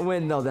I can't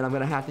win, though, then I'm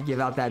going to have to give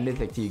out that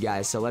Mythic to you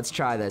guys. So let's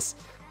try this.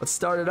 Let's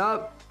start it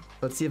up.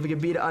 Let's see if we can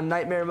beat it on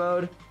Nightmare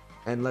mode.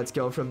 And let's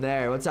go from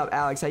there. What's up,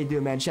 Alex? How you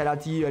doing, man? Shout out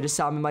to you. I just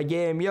saw him in my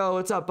game. Yo,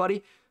 what's up,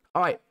 buddy?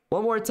 All right.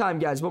 One more time,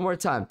 guys. One more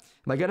time.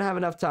 Am I going to have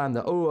enough time,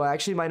 though? Oh, I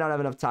actually might not have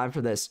enough time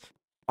for this.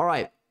 All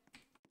right.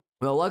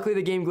 Well, luckily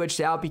the game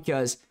glitched out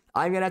because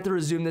I'm going to have to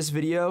resume this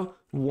video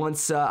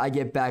once I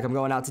get back. I'm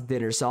going out to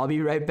dinner, so I'll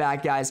be right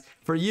back, guys.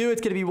 For you,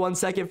 it's going to be 1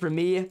 second. For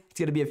me, it's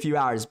going to be a few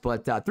hours.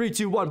 But 3,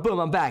 2, 1, boom,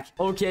 I'm back.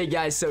 Okay,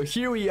 guys, so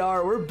here we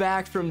are. We're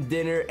back from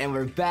dinner, and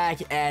we're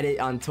back at it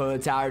on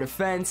Toilet Tower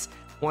Defense.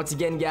 Once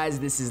again, guys,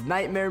 this is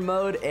Nightmare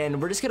mode,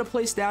 and we're just going to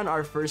place down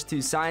our first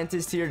 2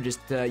 scientists here just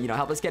to, you know,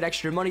 help us get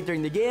extra money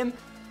during the game.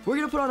 We're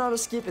going to put on auto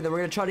skip, and then we're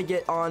going to try to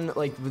get on,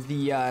 like, with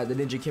the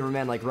ninja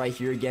cameraman, like, right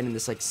here again in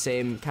this, like,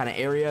 same kind of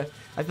area.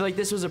 I feel like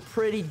this was a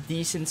pretty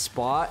decent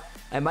spot.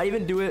 I might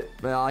even do it,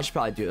 well, I should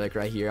probably do it, like,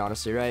 right here,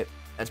 honestly, right?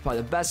 That's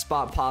probably the best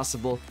spot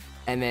possible.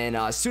 And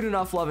then soon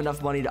enough, we'll have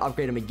enough money to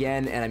upgrade him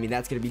again, and, I mean,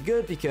 that's going to be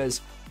good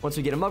because once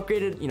we get him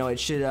upgraded, you know, it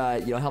should,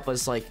 you know, help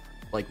us, like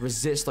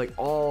resist like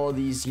all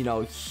these, you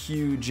know,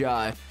 huge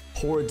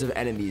hordes of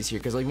enemies here,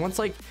 because like once,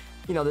 like,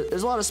 you know,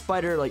 there's a lot of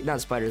spider, like not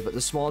spiders, but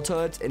the small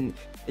toads, and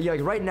you know,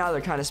 like right now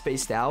they're kind of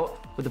spaced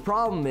out, but the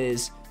problem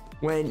is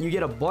when you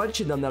get a bunch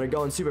of them that are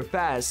going super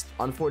fast,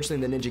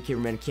 unfortunately the ninja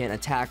cameraman can't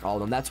attack all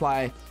of them. That's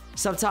why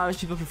sometimes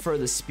people prefer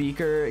the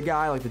speaker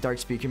guy, like the dark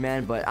speaker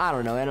man, but I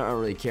don't know, I don't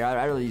really care.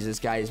 I really use this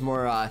guy. He's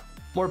more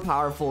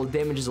powerful,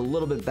 damage is a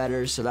little bit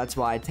better, so that's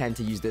why I tend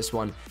to use this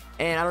one.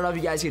 And I don't know if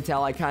you guys can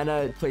tell, I kind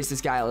of placed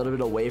this guy a little bit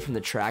away from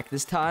the track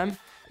this time.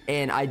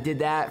 And I did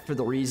that for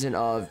the reason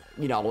of,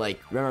 you know, like,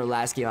 remember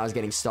last game I was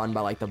getting stunned by,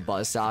 like, the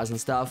buzzsaws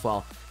and stuff?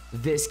 Well,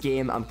 this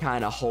game I'm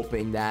kind of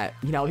hoping that,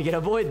 you know, we can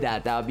avoid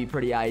that. That would be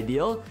pretty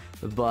ideal.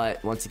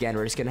 But once again,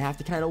 we're just going to have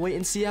to kind of wait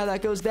and see how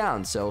that goes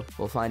down. So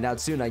we'll find out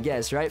soon, I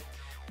guess, right?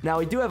 Now,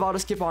 we do have auto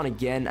skip on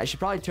again. I should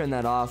probably turn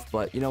that off.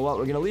 But you know what?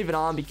 We're going to leave it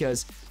on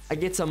because I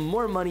get some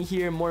more money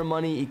here. More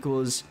money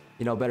equals,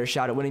 you know, better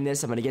shot at winning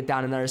this. I'm going to get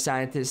down another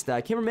scientist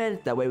cameraman.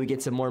 That way we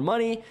get some more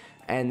money.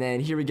 And then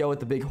here we go with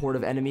the big horde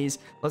of enemies.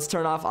 Let's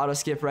turn off auto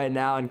skip right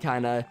now and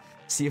kind of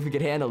see if we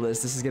can handle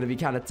this. This is going to be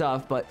kind of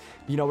tough, but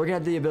you know, we're going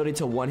to have the ability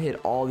to one-hit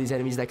all these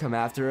enemies that come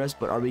after us,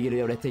 but are we going to be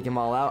able to take them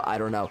all out? I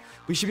don't know.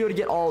 We should be able to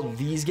get all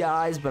these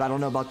guys, but I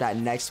don't know about that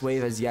next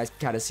wave. As you guys can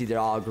kind of see, they're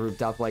all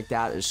grouped up like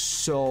that. There's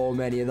so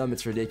many of them.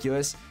 It's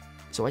ridiculous.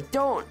 So I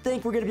don't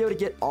think we're going to be able to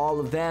get all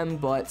of them,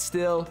 but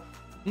still,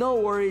 no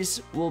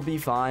worries. We'll be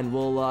fine.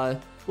 We'll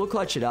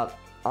clutch it up.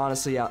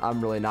 Honestly,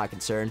 I'm really not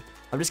concerned.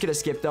 I'm just going to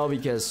skip, though,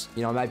 because,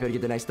 you know, I might be able to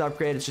get the next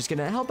upgrade. It's just going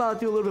to help out,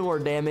 do a little bit more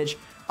damage.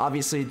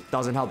 Obviously, it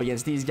doesn't help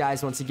against these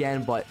guys once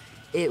again, but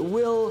it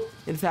will,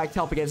 in fact,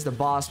 help against the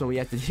boss when we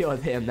have to deal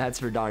with him. That's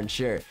for darn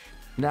sure.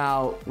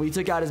 Now, we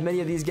took out as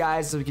many of these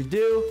guys as we could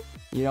do.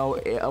 You know,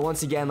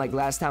 once again, like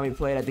last time we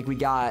played, I think we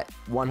got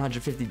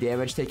 150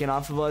 damage taken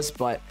off of us,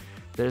 but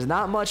there's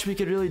not much we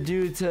could really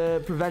do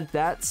to prevent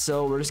that,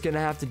 so we're just going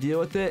to have to deal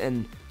with it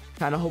and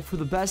kind of hope for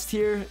the best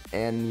here.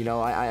 And, you know,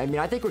 I mean,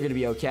 I think we're going to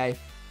be okay.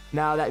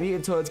 Now, that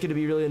mutant toilet's going to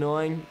be really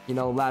annoying. You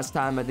know, last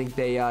time I think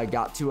they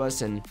got to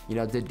us and, you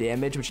know, did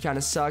damage, which kind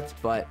of sucked,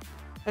 but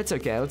that's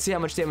okay. Let's see how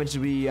much damage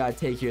we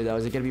take here, though.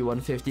 Is it going to be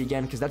 150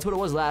 again? Because that's what it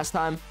was last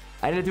time.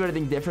 I didn't do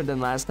anything different than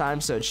last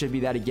time, so it should be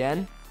that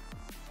again.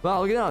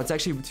 Well, look at that. It's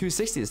actually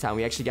 260 this time.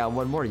 We actually got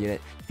one more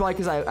unit. Probably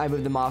because I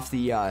moved them off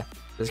the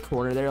this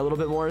corner there a little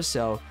bit more,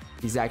 so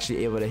he's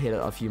actually able to hit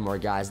a few more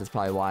guys. That's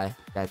probably why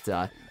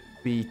that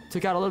we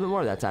took out a little bit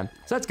more that time.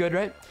 So that's good,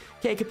 right?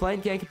 Can't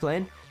complain, can't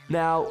complain.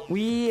 Now,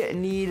 we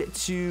need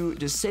to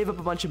just save up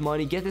a bunch of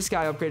money, get this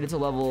guy upgraded to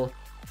level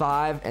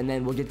 5, and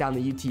then we'll get down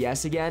the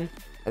UTS again.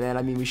 And then,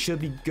 I mean, we should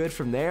be good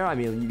from there. I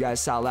mean, you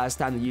guys saw last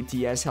time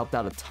the UTS helped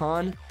out a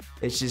ton.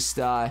 It's just,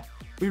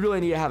 we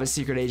really need to have a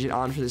secret agent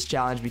on for this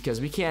challenge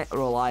because we can't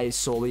rely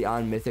solely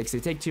on mythics. They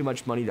take too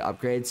much money to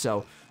upgrade,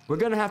 so we're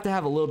going to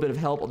have a little bit of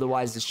help.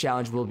 Otherwise, this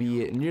challenge will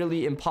be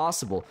nearly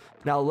impossible.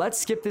 Now, let's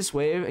skip this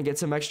wave and get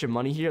some extra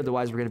money here.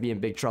 Otherwise, we're going to be in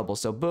big trouble.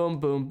 So, boom,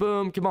 boom,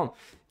 boom. Come on.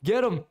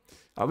 Get them.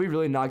 Are we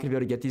really not going to be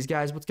able to get these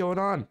guys? What's going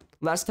on?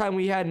 Last time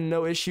we had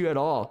no issue at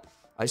all.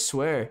 I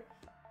swear.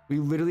 We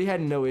literally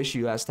had no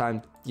issue last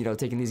time, you know,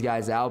 taking these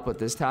guys out. But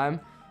this time,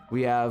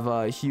 we have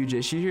a huge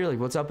issue here. Like,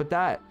 what's up with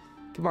that?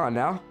 Come on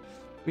now.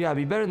 We got to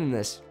be better than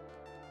this.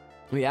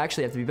 We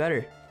actually have to be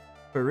better.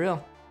 For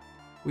real.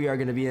 We are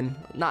going to be in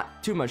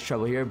not too much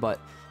trouble here, but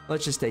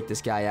let's just take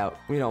this guy out.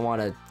 We don't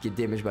want to get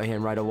damaged by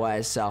him right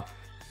away. So,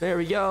 there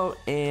we go.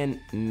 And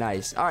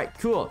nice. All right,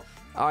 cool.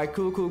 All right,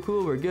 cool, cool,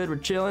 cool. We're good. We're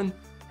chilling.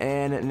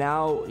 And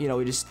now, you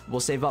know, we'll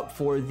save up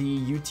for the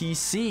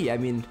UTC. I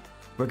mean,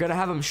 we're going to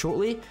have them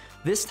shortly.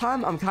 This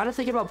time, I'm kind of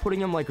thinking about putting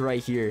them, like,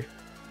 right here.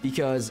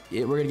 Because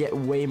we're going to get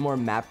way more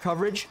map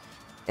coverage.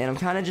 And I'm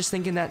kind of just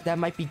thinking that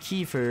might be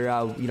key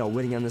for, you know,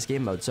 winning on this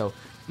game mode. So,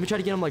 let me try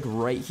to get them, like,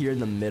 right here in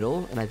the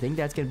middle. And I think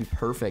that's going to be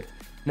perfect.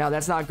 Now,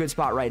 that's not a good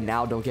spot right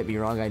now. Don't get me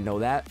wrong. I know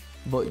that.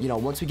 But, you know,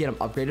 once we get them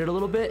upgraded a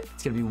little bit,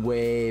 it's going to be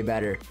way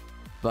better.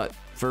 But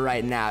for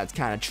right now, it's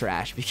kind of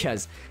trash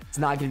because it's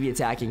not going to be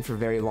attacking for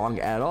very long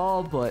at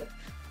all. But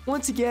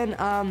once again,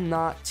 I'm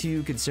not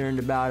too concerned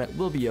about it.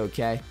 We'll be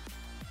okay.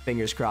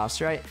 Fingers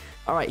crossed, right?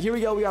 All right, here we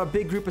go. We got a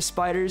big group of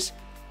spiders.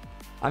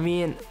 I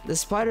mean, the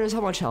spiders, how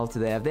much health do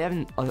they have? They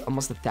have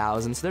almost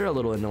 1,000, so they're a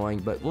little annoying,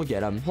 but we'll get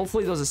them.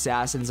 Hopefully those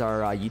assassins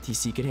our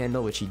UTC could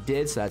handle, which he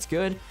did, so that's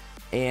good.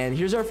 And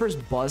here's our first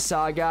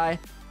buzzsaw guy.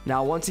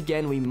 Now, once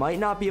again, we might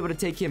not be able to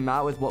take him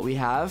out with what we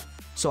have,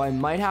 so I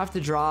might have to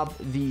drop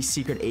the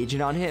secret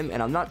agent on him,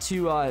 and I'm not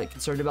too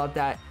concerned about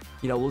that.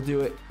 You know, we'll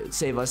do it,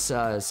 save us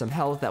some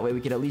health. That way we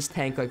can at least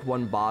tank, like,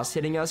 one boss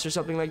hitting us or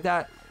something like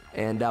that,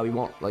 and we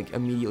won't, like,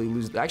 immediately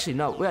lose. Actually,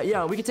 no.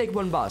 Yeah, we could take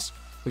one boss.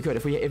 We could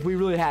if we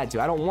really had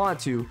to. I don't want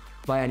to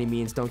by any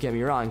means, don't get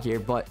me wrong here,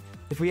 but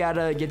if we had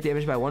to get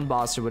damaged by one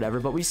boss or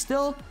whatever, but we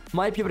still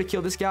might be able to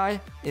kill this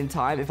guy in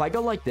time. If I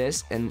go like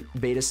this and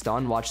bait a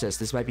stun, watch this.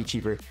 This might be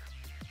cheaper.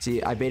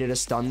 See, I baited a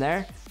stun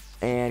there.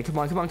 And come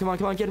on, come on, come on,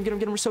 come on. Get him, get him,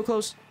 get him. We're so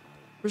close.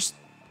 We're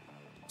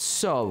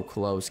so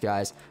close,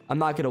 guys. I'm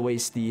not going to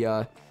waste the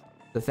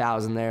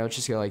 1,000 there. Let's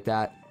just go like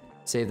that.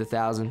 Save the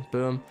 1,000.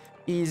 Boom.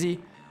 Easy.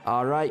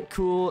 All right,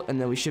 cool.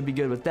 And then we should be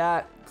good with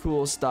that.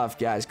 Cool stuff,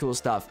 guys. Cool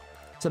stuff.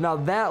 So now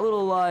that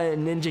little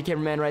ninja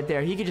cameraman right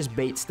there, he could just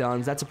bait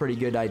stuns. That's a pretty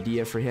good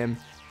idea for him.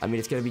 I mean,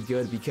 it's going to be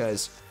good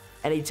because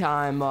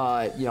anytime,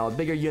 you know, a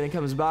bigger unit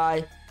comes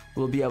by,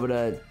 we'll be able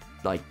to,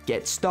 like,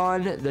 get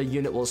stunned. The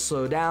unit will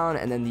slow down,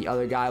 and then the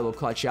other guy will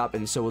clutch up,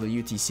 and so will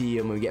the UTC,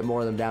 and we get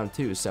more of them down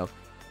too. So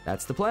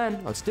that's the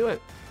plan. Let's do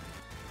it.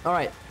 All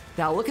right.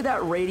 Now, look at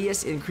that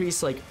radius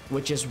increase, like,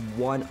 with just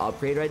one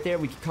upgrade right there.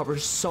 We can cover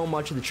so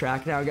much of the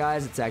track now,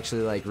 guys. It's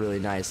actually, like, really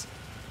nice.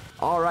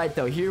 All right,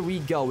 though, here we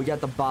go. We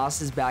got the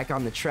bosses back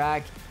on the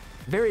track.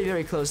 Very,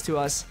 very close to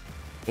us.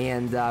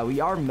 And we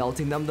are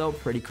melting them, though,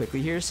 pretty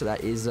quickly here. So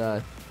that is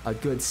a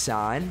good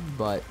sign.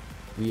 But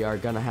we are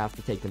going to have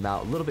to take them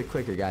out a little bit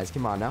quicker, guys.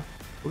 Come on now.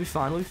 We'll be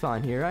fine. We'll be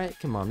fine here, right?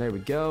 Come on. There we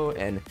go.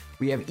 And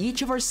we have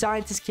each of our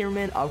scientist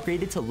cameramen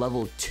upgraded to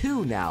level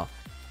 2 now.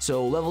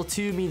 So level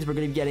 2 means we're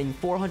going to be getting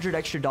 $400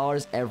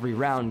 extra every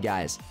round,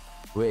 guys.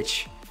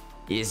 Which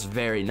is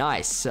very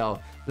nice. So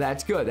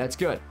that's good. That's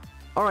good.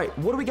 All right,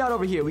 what do we got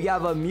over here? We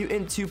have a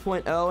mutant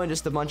 2.0 and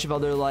just a bunch of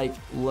other, like,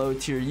 low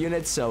tier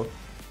units. So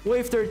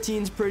wave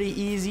 13 is pretty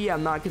easy.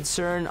 I'm not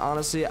concerned.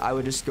 Honestly, I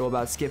would just go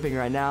about skipping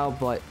right now,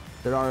 but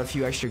there are a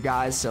few extra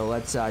guys, so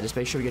let's just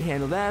make sure we can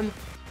handle them.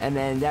 And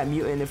then that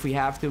mutant, if we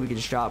have to, we can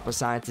just drop a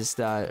scientist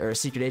or a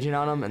secret agent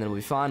on him, and then we'll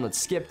be fine.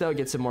 Let's skip, though,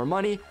 get some more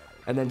money.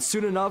 And then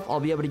soon enough, I'll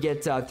be able to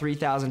get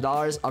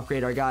 $3,000,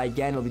 upgrade our guy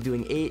again. He'll be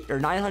doing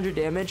 900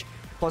 damage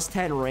plus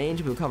 10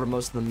 range. We'll cover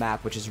most of the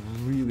map, which is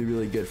really,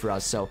 really good for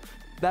us. So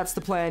that's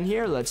the plan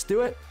here. Let's do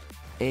it.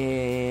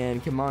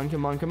 And come on,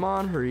 come on, come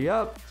on. Hurry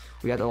up.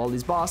 We got all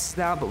these bosses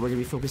now, but we're going to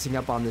be focusing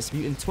up on this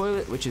mutant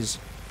toilet, which is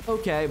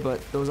okay, but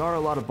those are a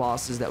lot of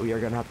bosses that we are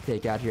going to have to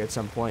take out here at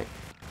some point.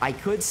 I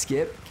could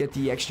skip, get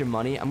the extra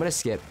money. I'm going to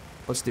skip.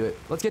 Let's do it.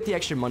 Let's get the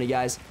extra money,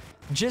 guys,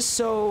 just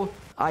so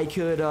I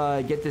could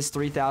get this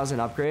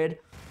 3,000 upgrade.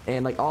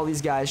 And, like, all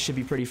these guys should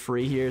be pretty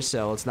free here,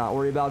 so let's not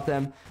worry about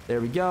them.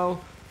 There we go.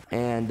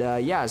 And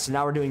yeah, so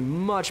now we're doing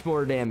much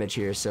more damage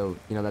here. So,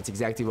 you know, that's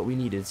exactly what we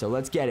needed. So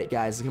let's get it,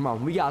 guys. Come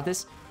on, we got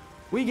this.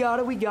 We got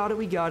it, we got it,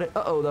 we got it.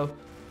 Uh-oh, though.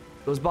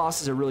 Those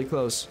bosses are really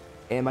close.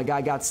 And my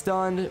guy got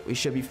stunned. We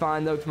should be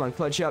fine, though. Come on,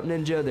 clutch up,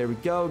 Ninja. There we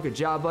go. Good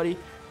job, buddy.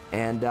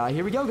 And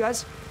here we go,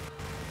 guys.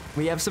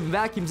 We have some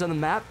vacuums on the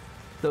map.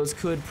 Those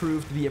could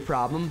prove to be a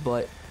problem,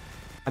 but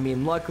I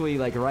mean, luckily,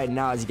 like right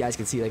now, as you guys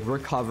can see, like we're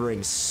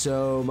covering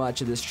so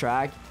much of this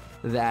track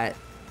that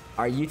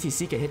our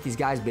UTC can hit these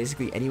guys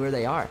basically anywhere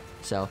they are.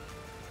 So,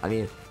 I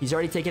mean, he's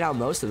already taken out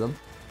most of them.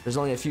 There's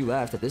only a few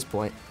left at this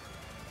point.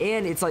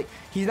 And it's like,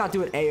 he's not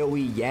doing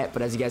AoE yet,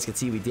 but as you guys can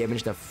see, we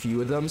damaged a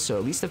few of them. So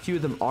at least a few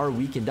of them are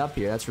weakened up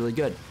here. That's really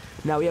good.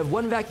 Now we have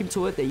one vacuum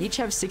toilet. They each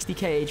have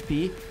 60k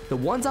HP. The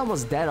one's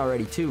almost dead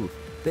already too.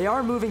 They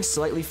are moving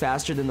slightly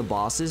faster than the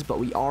bosses, but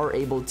we are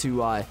able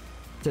to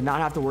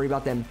not have to worry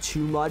about them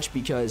too much,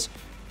 because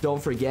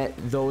don't forget,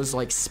 those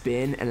like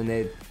spin and then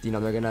they, you know,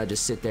 they're gonna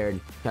just sit there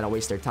and kind of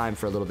waste their time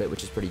for a little bit,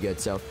 which is pretty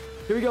good. So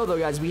here we go though,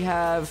 guys. We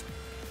have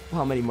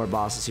how many more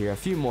bosses here? A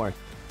few more.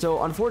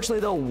 So unfortunately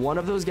though, one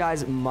of those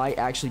guys might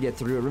actually get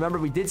through. Remember,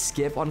 we did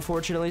skip,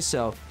 unfortunately,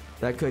 so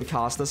that could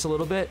cost us a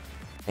little bit,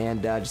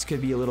 and just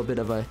could be a little bit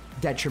of a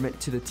detriment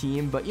to the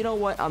team. But you know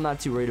what? I'm not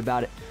too worried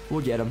about it.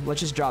 We'll get him. Let's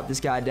just drop this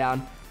guy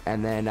down,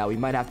 and then we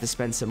might have to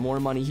spend some more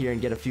money here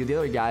and get a few of the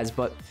other guys.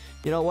 But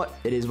you know what?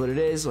 It is what it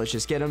is. Let's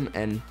just get him,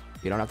 and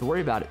we don't have to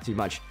worry about it too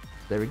much.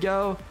 There we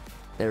go.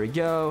 There we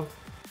go.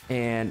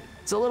 And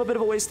it's a little bit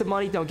of a waste of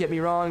money, don't get me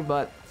wrong,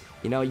 but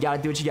you know, you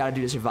gotta do what you gotta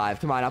do to survive.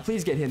 Come on, now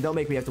please get him. Don't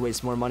make me have to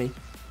waste more money.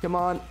 Come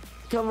on.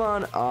 Come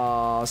on.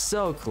 Oh,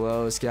 so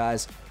close,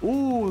 guys.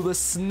 Ooh, the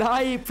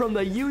snipe from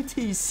the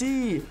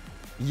UTC.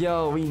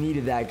 Yo, we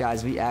needed that,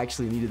 guys. We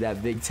actually needed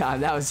that big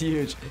time. That was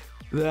huge.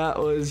 That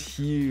was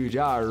huge.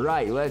 All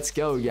right, let's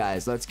go,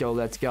 guys. Let's go.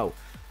 Let's go.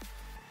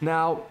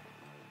 Now,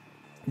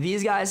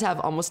 these guys have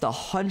almost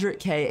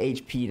 100k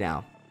HP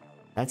now.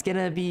 That's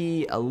gonna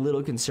be a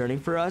little concerning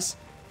for us.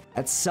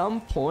 At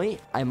some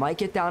point, I might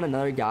get down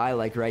another guy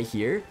like right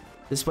here.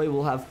 This way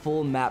we'll have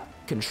full map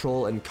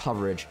control and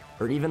coverage.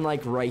 Or even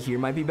like right here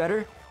might be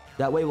better.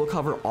 That way we'll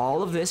cover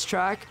all of this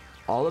track,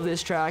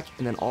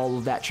 and then all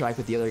of that track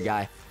with the other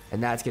guy.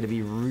 And that's going to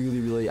be really,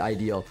 really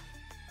ideal.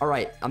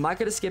 Alright, I'm not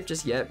going to skip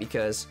just yet,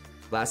 because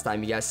last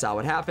time you guys saw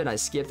what happened. I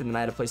skipped and then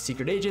I had to play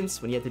secret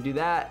agents. When you have to do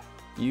that,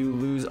 you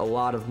lose a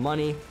lot of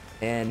money.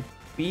 And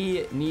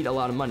we need a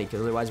lot of money, because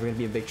otherwise we're going to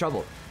be in big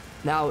trouble.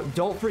 Now,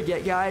 don't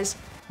forget, guys,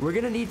 we're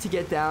going to need to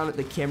get down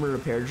the camera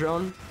repair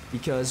drone,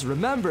 because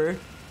remember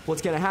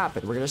what's going to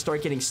happen. We're going to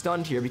start getting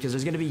stunned here, because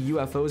there's going to be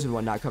UFOs and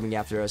whatnot coming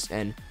after us,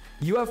 and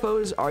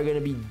UFOs are going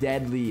to be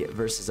deadly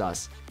versus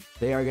us.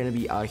 They are going to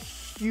be a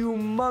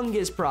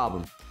humongous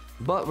problem,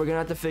 but we're going to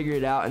have to figure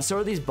it out, and so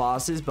are these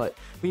bosses, but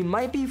we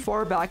might be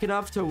far back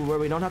enough to where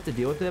we don't have to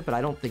deal with it, but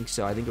I don't think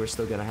so. I think we're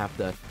still going to have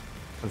to,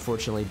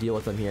 unfortunately, deal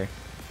with them here,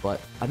 but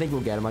I think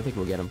we'll get them. I think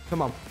we'll get them.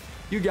 Come on.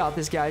 You got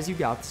this, guys. You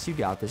got this. You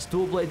got this.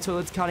 Dual blade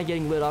toilet's kind of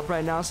getting lit up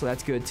right now, so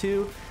that's good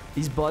too.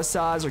 These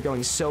buzzsaws are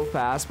going so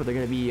fast, but they're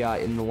going to be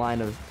in the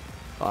line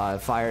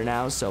of fire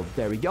now. So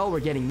there we go. We're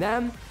getting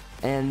them.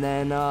 And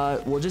then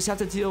we'll just have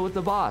to deal with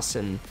the boss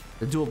and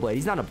the dual blade.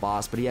 He's not a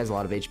boss, but he has a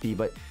lot of HP,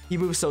 but he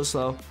moves so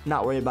slow.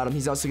 Not worried about him.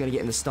 He's also going to get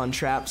in the stun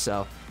trap,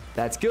 so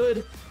that's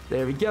good.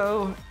 There we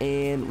go.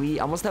 And we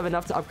almost have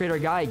enough to upgrade our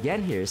guy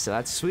again here, so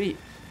that's sweet.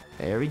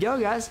 There we go,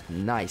 guys.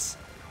 Nice.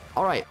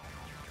 All right.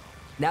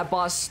 That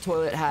boss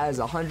toilet has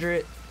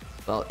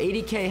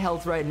 80k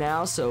health right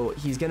now, so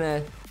he's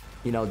gonna,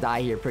 you know,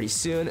 die here pretty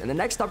soon. And the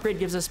next upgrade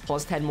gives us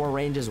plus 10 more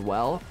range as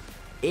well,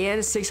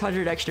 and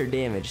 600 extra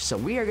damage. So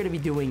we are gonna be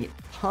doing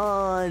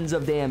tons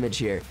of damage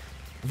here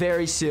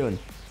very soon.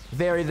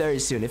 Very, very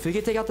soon. If we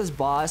can take out this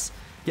boss,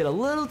 get a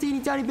little teeny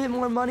tiny bit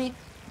more money,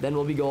 then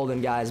we'll be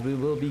golden, guys. We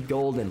will be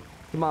golden.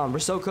 Come on, we're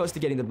so close to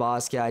getting the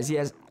boss, guys. He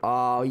has,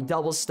 oh, he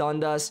double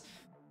stunned us.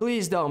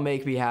 Please don't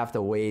make me have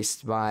to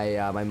waste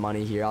my my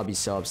money here. I'll be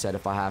so upset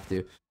if I have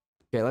to.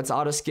 Okay, let's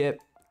auto skip.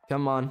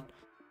 Come on.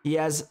 He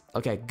has...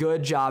 Okay,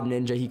 good job,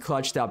 Ninja. He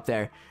clutched up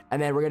there. And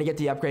then we're going to get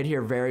the upgrade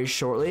here very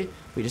shortly.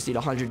 We just need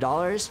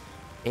 $100.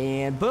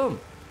 And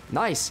boom.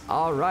 Nice.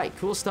 All right,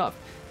 cool stuff.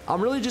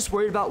 I'm really just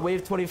worried about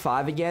wave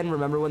 25 again.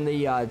 Remember when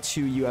the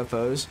 2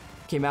 UFOs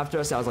came after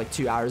us? That was like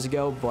 2 hours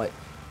ago. But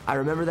I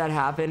remember that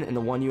happened, and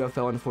the 1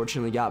 UFO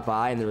unfortunately got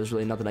by, and there was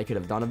really nothing I could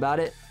have done about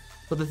it.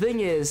 But the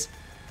thing is...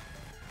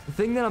 The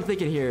thing that I'm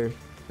thinking here,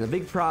 the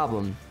big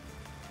problem,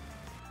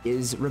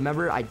 is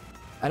remember, I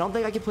don't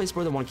think I can place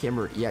more than 1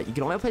 camera. Yeah, you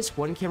can only place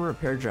 1 camera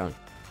repair drone.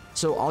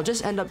 So I'll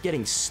just end up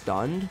getting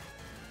stunned,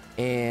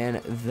 and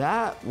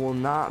that will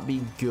not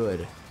be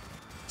good.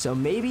 So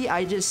maybe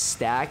I just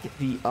stack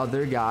the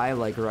other guy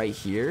like right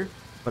here,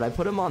 but I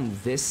put him on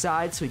this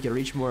side so he can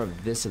reach more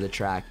of this of the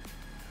track.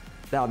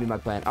 That'll be my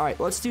plan. All right,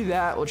 let's do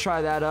that. We'll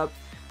try that up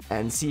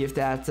and see if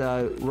that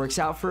works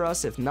out for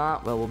us. If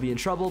not, well, we'll be in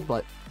trouble,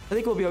 but I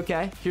think we'll be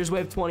okay. Here's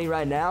wave 20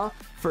 right now.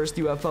 First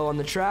UFO on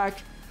the track.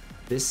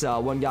 This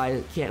one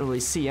guy can't really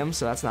see him,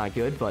 so that's not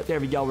good. But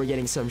there we go. We're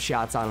getting some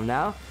shots on him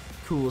now.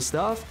 Cool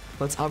stuff.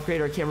 Let's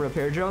upgrade our camera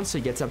repair drone so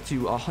it gets up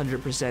to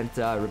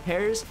 100%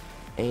 repairs.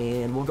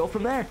 And we'll go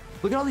from there.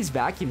 Look at all these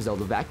vacuums, though.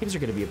 The vacuums are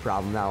going to be a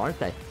problem now, aren't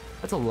they?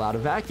 That's a lot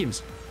of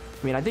vacuums.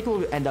 I mean, I think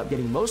we'll end up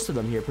getting most of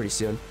them here pretty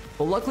soon.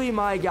 But luckily,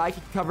 my guy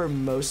can cover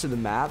most of the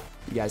map.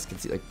 You guys can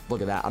see, like, look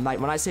at that.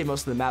 When I say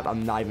most of the map,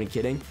 I'm not even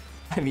kidding.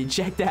 I mean,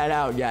 check that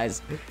out,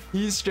 guys.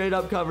 He straight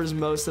up covers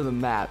most of the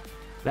map.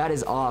 That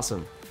is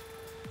awesome.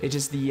 It's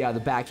just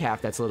the back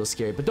half that's a little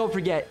scary. But don't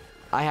forget,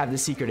 I have the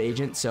secret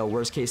agent. So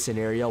worst case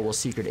scenario, we'll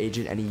secret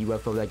agent any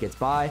UFO that gets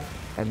by.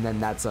 And then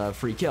that's a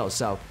free kill.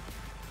 So,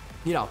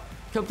 you know,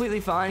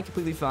 completely fine.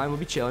 Completely fine. We'll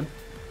be chilling.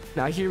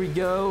 Now, here we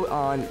go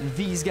on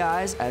these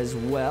guys as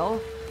well.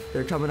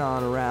 They're coming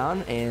on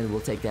around, and we'll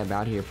take them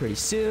out here pretty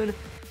soon.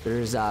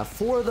 There's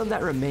 4 of them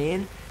that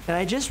remain. And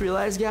I just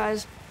realized,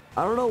 guys,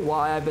 I don't know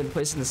why I've been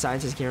placing the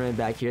scientist cameraman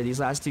back here these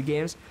last 2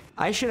 games.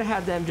 I should have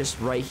had them just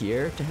right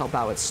here to help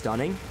out with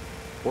stunning.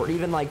 Or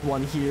even like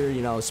one here,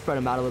 you know, spread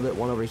them out a little bit,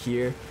 one over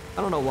here.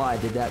 I don't know why I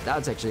did that. That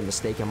was actually a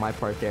mistake on my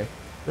part there.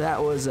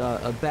 That was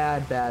a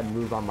bad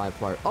move on my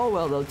part. Oh,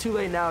 well, though, too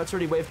late now. It's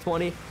already wave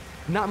 20.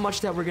 Not much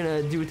that we're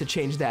going to do to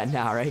change that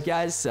now, right,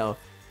 guys? So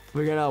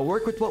we're going to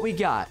work with what we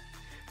got.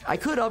 I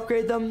could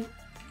upgrade them,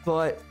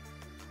 but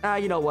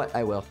you know what?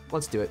 I will.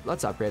 Let's do it.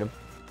 Let's upgrade them.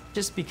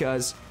 Just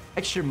because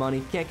extra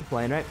money. Can't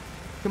complain, right?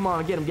 Come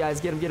on, get them,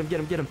 guys. Get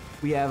them.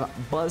 We have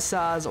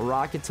buzzsaws,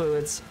 rocket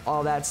toilets,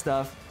 all that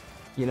stuff.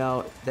 You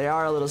know, they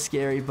are a little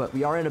scary, but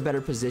we are in a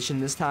better position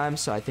this time,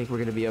 so I think we're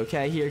going to be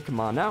okay here. Come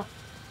on now.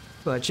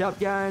 Clutch up,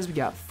 guys. We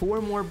got 4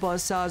 more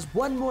buzzsaws,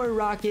 1 more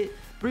rocket,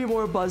 3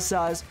 more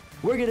buzzsaws.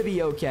 We're going to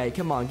be okay.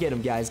 Come on, get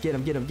them, guys. Get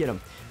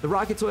them. The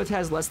rocket toilet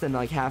has less than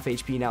like half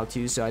HP now,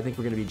 too, so I think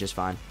we're going to be just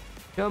fine.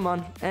 Come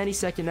on. Any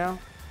second now.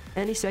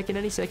 Any second.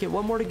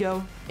 1 more to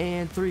go.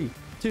 And 3,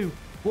 2,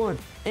 1.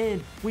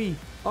 And we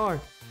are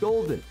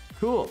golden.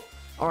 Cool.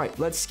 All right,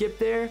 let's skip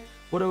there.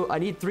 I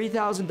need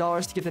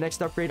 $3,000 to get the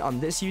next upgrade on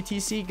this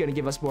UTC. Gonna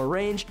give us more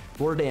range,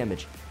 more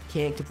damage.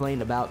 Can't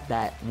complain about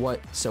that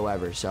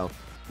whatsoever. So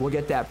we'll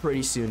get that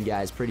pretty soon,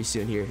 guys. Pretty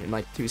soon here in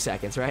like 2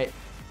 seconds, right?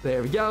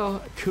 There we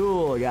go.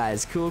 Cool,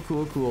 guys. Cool.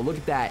 Look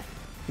at that.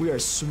 We are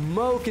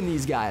smoking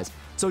these guys.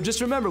 So just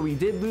remember, we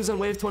did lose on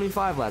wave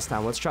 25 last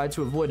time. Let's try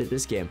to avoid it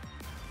this game.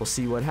 We'll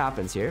see what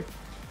happens here.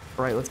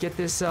 All right, let's get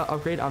this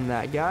upgrade on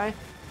that guy.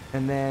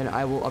 And then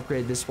I will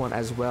upgrade this one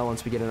as well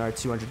once we get another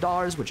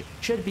 $200, which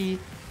should be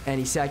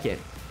any second.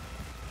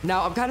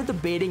 Now, I'm kind of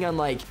debating on,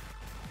 like,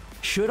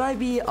 should I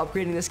be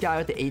upgrading this guy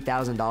with the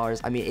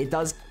 $8,000? I mean, it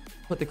does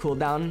put the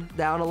cooldown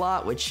down a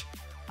lot, which,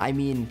 I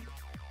mean,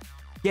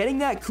 getting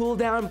that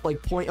cooldown, like,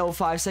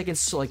 0.05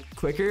 seconds, like,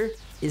 quicker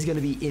is going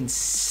to be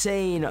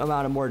insane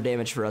amount of more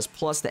damage for us,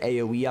 plus the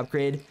AoE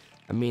upgrade.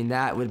 I mean,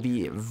 that would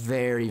be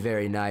very,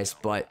 very nice,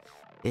 but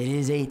it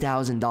is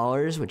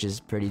 $8,000, which is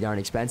pretty darn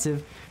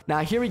expensive. Now,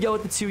 here we go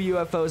with the 2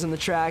 UFOs on the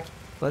track.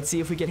 Let's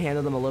see if we can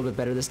handle them a little bit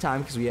better this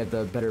time, because we have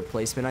the better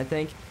placement, I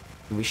think.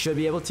 We should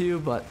be able to,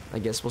 but I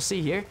guess we'll see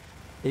here.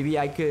 Maybe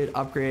I could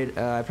upgrade.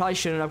 I probably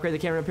shouldn't upgrade the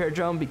camera repair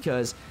drone,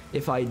 because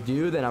if I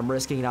do, then I'm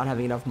risking not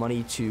having enough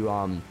money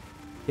to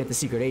get the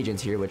secret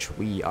agents here, which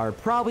we are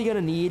probably going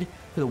to need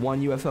for the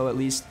 1 UFO at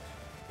least.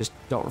 Just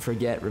don't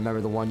forget, remember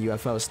the 1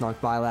 UFO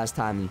snuck by last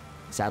time and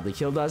sadly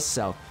killed us.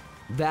 So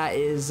that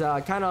is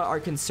kind of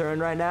our concern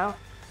right now,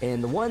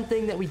 and the one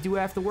thing that we do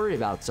have to worry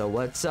about. So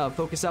let's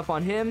focus up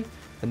on him,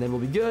 and then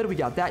we'll be good. We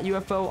got that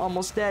UFO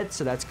almost dead,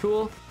 so that's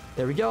cool.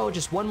 There we go.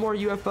 Just 1 more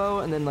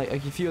UFO, and then like a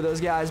few of those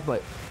guys,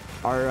 but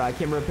our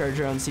camera repair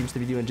drone seems to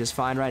be doing just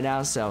fine right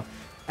now. So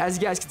as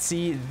you guys can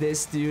see,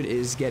 this dude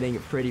is getting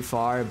pretty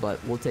far, but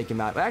we'll take him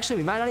out. Actually,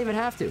 we might not even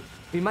have to.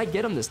 We might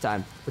get him this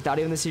time without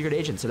even the secret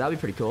agent, so that'd be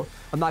pretty cool.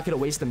 I'm not going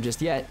to waste him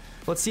just yet.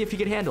 Let's see if he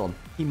can handle him.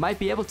 He might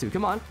be able to.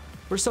 Come on.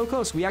 We're so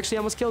close. We actually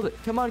almost killed it.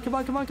 Come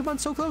on.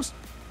 So close.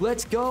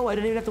 Let's go. I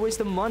didn't even have to waste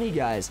the money,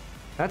 guys.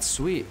 That's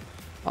sweet.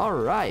 All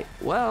right.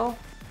 Well,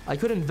 I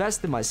could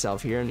invest in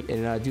myself here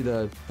and do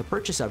the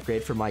purchase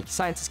upgrade for my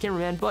scientist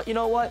cameraman, but you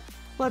know what?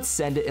 Let's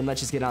send it and let's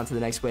just get on to the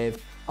next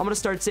wave. I'm going to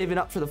start saving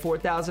up for the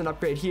 4,000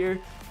 upgrade here,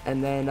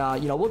 and then,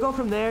 you know, we'll go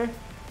from there,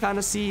 kind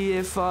of see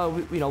if,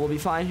 we'll be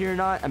fine here or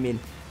not. I mean,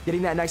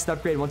 getting that next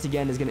upgrade, once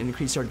again, is going to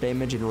increase our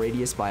damage and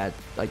radius by,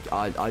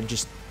 a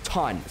just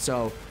ton.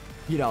 So,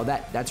 you know,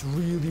 that's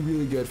really,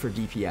 really good for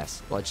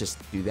DPS. Let's just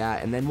do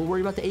that, and then we'll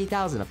worry about the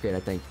 8,000 upgrade,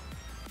 I think.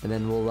 And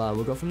then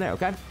we'll go from there,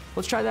 okay?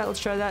 Let's try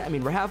that. I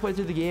mean, we're halfway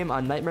through the game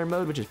on Nightmare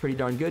mode, which is pretty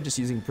darn good, just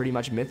using pretty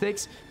much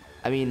Mythics.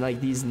 I mean,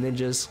 like, these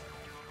ninjas,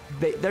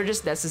 they're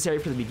just necessary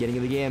for the beginning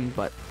of the game,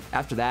 but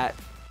after that,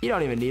 you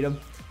don't even need them.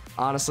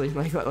 Honestly,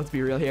 like, let's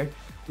be real here.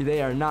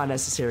 They are not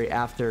necessary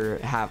after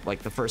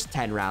the first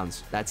 10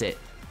 rounds. That's it.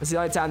 That's the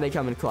only time they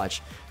come in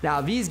clutch. Now,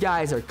 these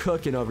guys are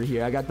cooking over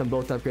here. I got them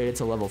both upgraded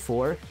to level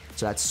 4,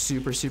 so that's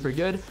super, super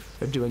good.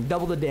 They're doing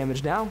double the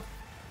damage now.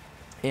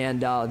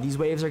 And these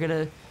waves are going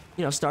to,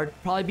 you know, start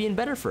probably being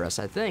better for us,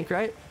 I think,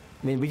 right?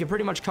 I mean, we can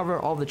pretty much cover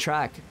all the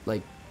track,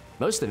 like,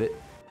 most of it.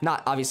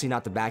 Obviously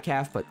not the back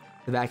half, but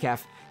the back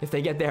half, if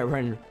they get there,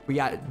 we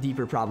got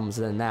deeper problems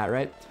than that,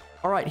 right?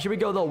 All right, here we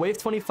go, though. Wave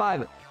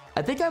 25.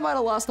 I think I might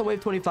have lost on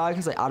wave 25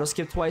 because I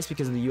auto-skipped twice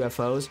because of the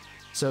UFOs.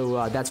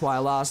 So that's why I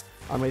lost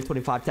on wave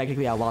 25.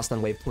 Technically, I lost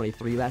on wave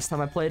 23 last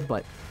time I played,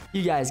 but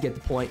you guys get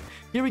the point.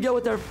 Here we go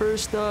with our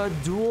first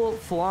dual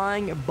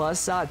flying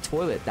buzzsaw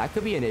toilet. That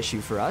could be an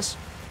issue for us.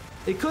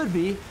 It could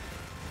be.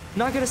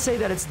 Not going to say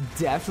that it's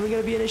definitely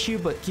going to be an issue,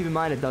 but keep in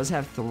mind it does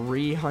have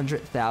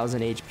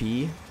 300,000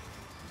 HP.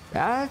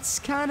 That's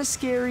kind of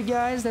scary,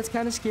 guys. That's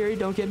kind of scary.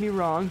 Don't get me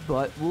wrong,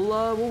 but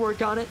we'll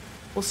work on it.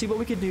 We'll see what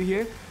we can do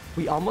here.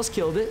 We almost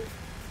killed it.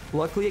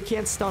 Luckily, it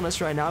can't stun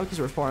us right now because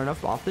we're far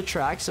enough off the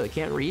track, so it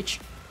can't reach.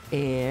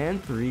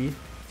 And 3,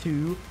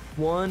 2,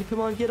 1. Come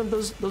on, get them.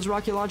 Those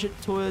rocket launcher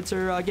toilets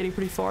are getting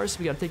pretty far, so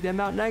we got to take them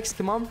out next.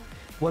 Come on.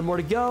 One more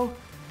to go.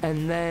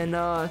 And then,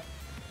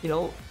 you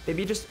know,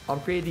 maybe just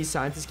upgrade these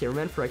scientist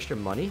cameramen for extra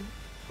money.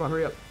 Come on,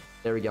 hurry up.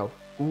 There we go.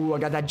 Ooh, I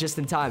got that just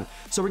in time.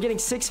 So we're getting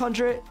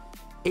 600,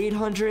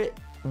 800,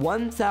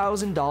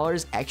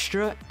 $1,000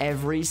 extra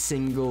every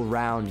single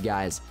round,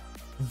 guys.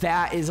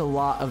 That is a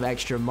lot of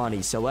extra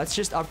money. So let's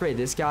just upgrade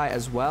this guy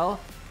as well.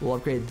 We'll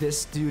upgrade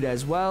this dude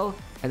as well.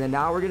 And then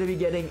now we're going to be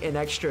getting an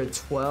extra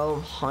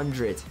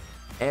 1,200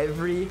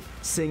 every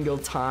single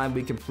time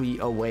we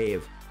complete a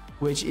wave,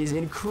 which is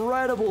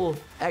incredible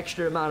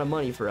extra amount of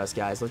money for us,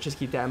 guys. Let's just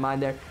keep that in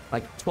mind there.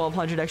 Like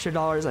 1,200 extra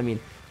dollars. I mean,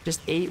 just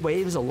 8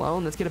 waves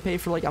alone, that's going to pay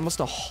for like almost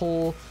a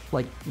whole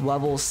like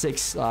level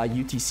 6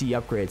 UTC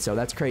upgrade. So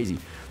that's crazy.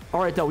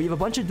 All right, though, we have a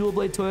bunch of dual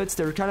blade toilets.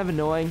 They're kind of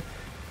annoying.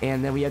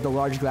 And then we have the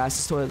large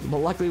glasses toilet. But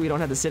luckily, we don't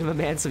have the cinema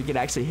man, so we can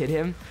actually hit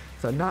him.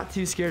 So not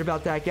too scared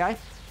about that guy.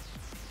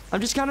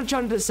 I'm just kind of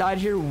trying to decide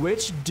here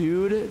which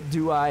dude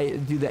do I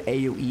do the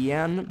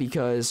AoE on,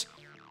 because,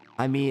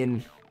 I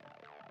mean,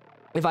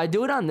 if I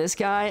do it on this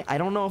guy, I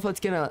don't know if it's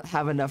going to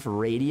have enough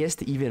radius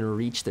to even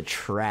reach the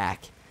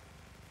track.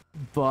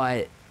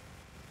 But,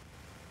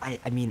 I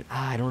mean,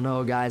 I don't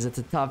know, guys. It's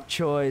a tough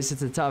choice.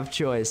 It's a tough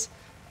choice.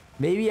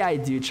 Maybe I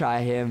do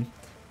try him.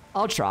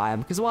 I'll try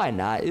him, because why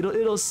not?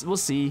 We'll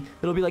see.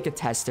 It'll be like a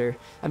tester.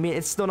 I mean,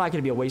 it's still not going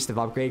to be a waste of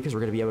upgrade because we're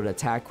going to be able to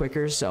attack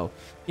quicker. So,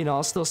 you know,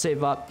 I'll still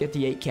save up, get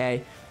the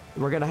 8K.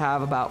 We're going to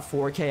have about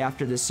 4K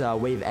after this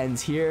wave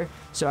ends here.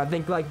 So I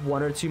think like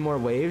 1 or 2 more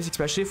waves,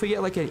 especially if we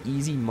get like an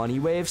easy money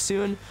wave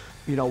soon.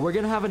 You know, we're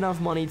going to have enough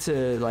money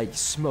to like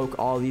smoke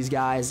all these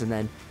guys. And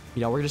then,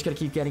 you know, we're just going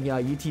to keep getting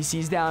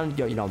UTCs down,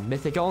 you know,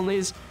 mythic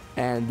onlys.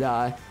 And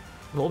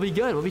we'll be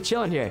good. We'll be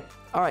chilling here.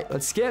 All right,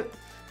 let's skip.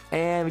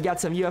 And we got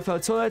some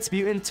UFO toilets,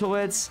 mutant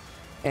toilets,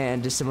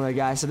 and just similar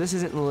guys. So this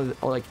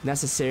isn't like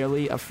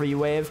necessarily a free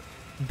wave,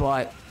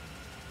 but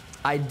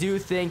I do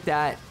think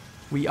that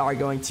we are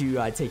going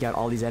to take out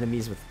all these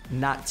enemies with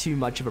not too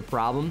much of a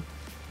problem.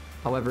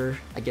 However,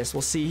 I guess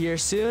we'll see here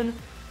soon.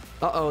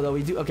 Uh-oh, though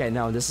we do. Okay,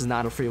 no, this is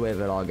not a free wave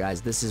at all,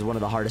 guys. This is one of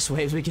the hardest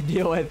waves we can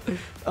deal with.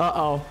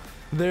 Uh-oh.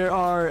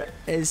 There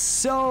is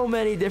so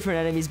many different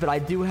enemies, but I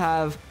do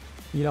have,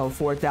 you know,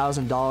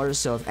 $4,000.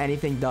 So if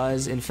anything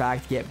does, in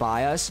fact, get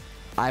by us,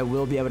 I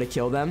will be able to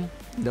kill them.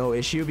 No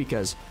issue,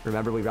 because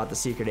remember, we brought the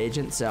secret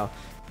agent. So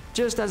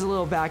just as a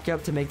little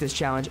backup to make this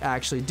challenge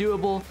actually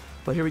doable.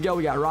 But here we go.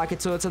 We got rocket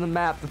toilets on the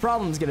map. The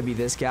problem is going to be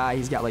this guy.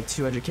 He's got like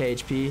 200k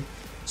HP.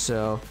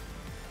 So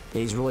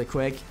he's really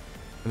quick.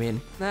 I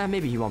mean,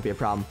 maybe he won't be a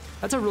problem.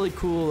 That's a really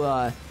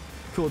cool,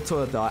 cool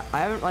toilet though.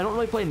 I don't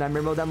really play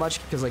nightmare mode that much,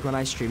 because like when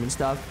I stream and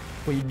stuff,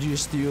 we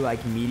just do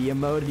like medium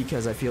mode,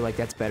 because I feel like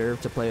that's better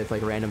to play with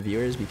like random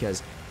viewers,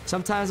 because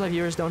sometimes my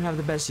viewers don't have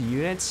the best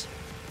units,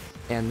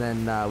 and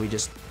then we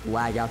just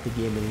lag out the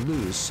game and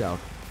lose. So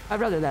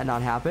I'd rather that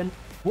not happen.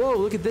 Whoa,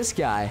 look at this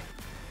guy.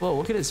 Whoa,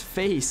 look at his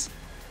face.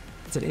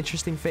 It's an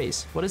interesting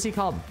face. What is he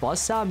called?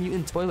 Buzzsaw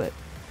Mutant Toilet.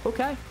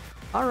 Okay.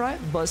 All right,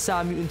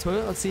 Buzzsaw Mutant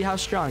Toilet. Let's see how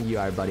strong you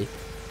are, buddy.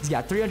 He's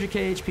got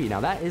 300k HP. Now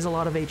that is a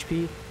lot of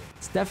HP.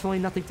 It's definitely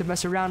nothing to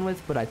mess around with,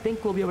 but I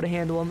think we'll be able to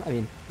handle him. I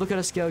mean, look at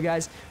us go,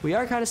 guys. We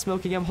are kind of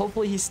smoking him.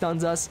 Hopefully he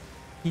stuns us.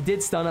 He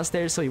did stun us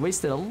there, so he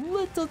wasted a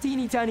little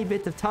teeny tiny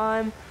bit of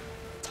time.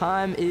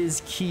 Time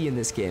is key in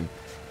this game.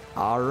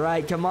 All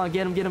right, come on,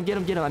 get him, get him, get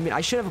him, get him. I mean, I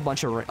should have a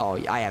bunch of...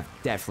 Oh, I have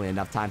definitely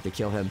enough time to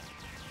kill him.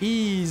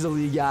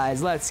 Easily,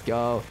 guys. Let's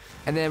go.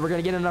 And then we're going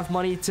to get enough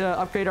money to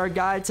upgrade our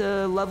guy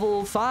to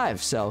level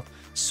 5. So,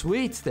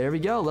 sweet. There we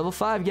go. Level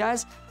 5,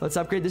 guys. Let's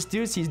upgrade this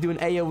dude. He's doing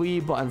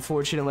AoE, but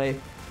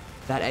unfortunately,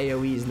 that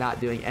AoE is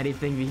not doing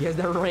anything because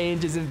the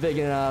range isn't big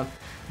enough.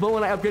 But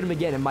when I upgrade him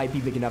again, it might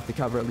be big enough to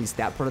cover at least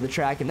that part of the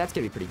track, and that's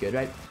going to be pretty good,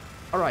 right?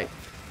 All right.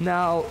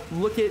 Now,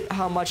 look at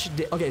how much...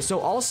 Okay, so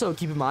also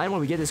keep in mind, when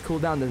we get this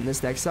cooldown in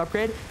this next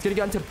upgrade, it's going to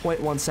go into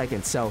 0.1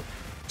 seconds.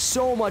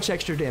 So much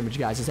extra damage,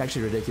 guys. It's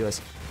actually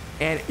ridiculous.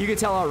 And you can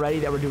tell already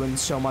that we're doing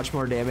so much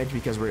more damage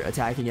because we're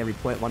attacking every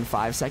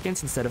 0.15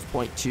 seconds instead of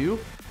 0.2.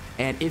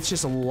 And it's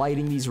just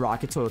lighting these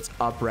rocket toilets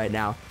up right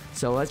now.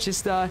 So let's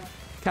just kind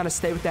of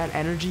stay with that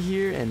energy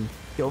here and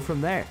go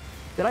from there.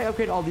 Did I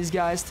upgrade all these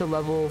guys to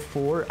level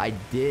 4? I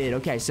did.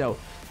 Okay, so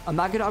I'm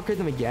not going to upgrade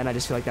them again. I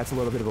just feel like that's a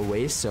little bit of a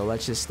waste. So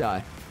let's just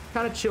kind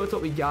of chill with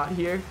what we got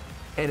here.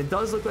 And it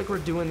does look like we're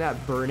doing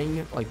that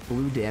burning, like,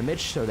 blue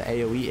damage. So the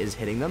AoE is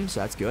hitting them. So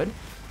that's good.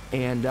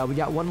 And we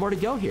got one more to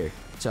go here.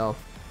 So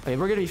I mean,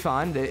 we're gonna be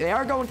fine. They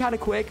are going kind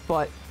of quick,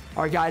 but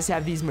our guys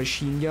have these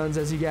machine guns,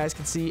 as you guys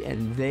can see,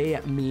 and they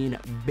mean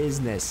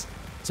business.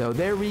 So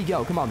there we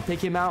go. Come on,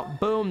 take him out.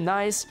 Boom,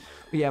 nice.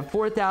 We have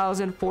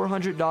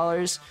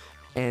 $4,400,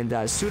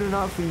 and soon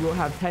enough we will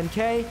have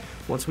 10K.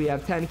 Once we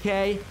have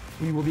 10K,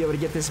 we will be able to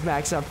get this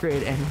max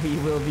upgrade, and we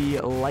will be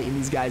lighting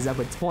these guys up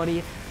with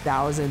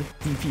 20,000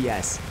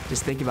 DPS.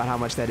 Just think about how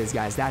much that is,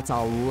 guys. That's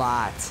a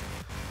lot.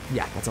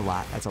 Yeah, that's a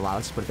lot. That's a lot.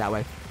 Let's just put it that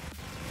way.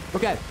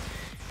 Okay.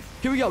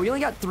 Here we go. We only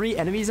got 3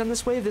 enemies on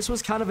this wave. This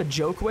was kind of a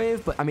joke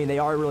wave, but I mean, they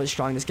are really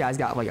strong. This guy's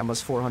got like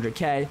almost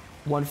 400K,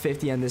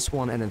 150 on this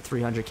one, and then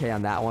 300K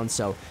on that one.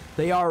 So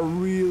they are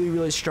really,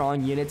 really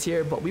strong units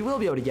here, but we will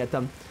be able to get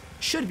them.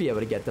 Should be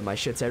able to get them, I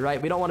should say,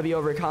 right? We don't want to be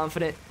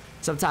overconfident.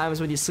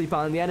 Sometimes when you sleep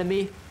on the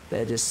enemy,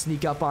 they just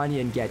sneak up on you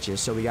and get you.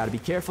 So we got to be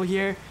careful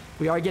here.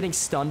 We are getting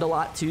stunned a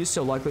lot too,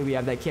 so luckily we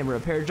have that camera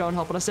repair drone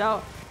helping us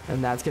out,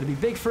 and that's going to be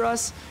big for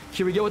us.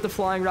 Here we go with the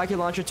flying rocket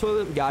launcher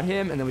toilet. We got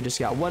him, and then we just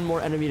got one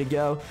more enemy to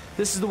go.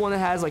 This is the one that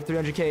has like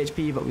 300k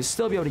HP, but we'll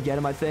still be able to get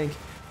him, I think.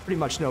 Pretty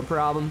much no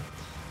problem.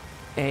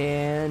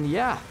 And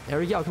yeah, there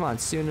we go. Come on,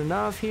 soon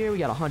enough here. We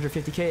got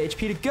 150k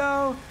HP to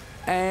go.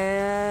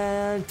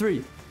 And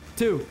 3,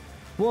 2,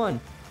 1,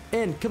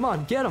 and come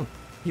on, get him.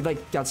 He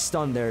like got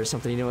stunned there or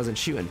something. He wasn't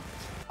shooting.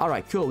 All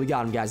right, cool. We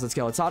got him, guys. Let's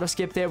go. Let's auto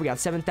skip there. We got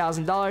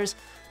 $7,000.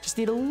 Just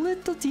need a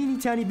little teeny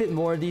tiny bit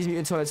more. These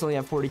mutant toilets only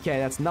have 40k.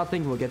 That's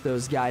nothing. We'll get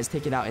those guys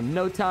taken out in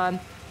no time.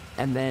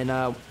 And then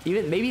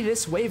even maybe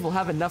this wave will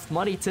have enough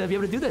money to be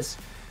able to do this.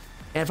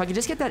 And if I could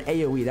just get that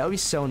AoE, that would be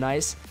so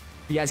nice.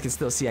 You guys can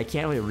still see I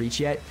can't really reach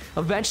yet.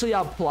 Eventually,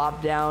 I'll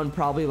plop down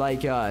probably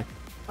like a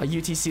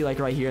UTC like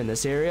right here in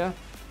this area.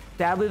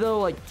 Sadly, though,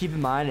 like keep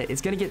in mind,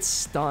 it's going to get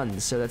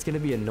stunned. So that's going to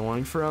be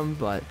annoying for him.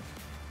 But,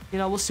 you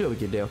know, we'll see what we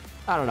can do.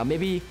 I don't know.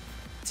 Maybe...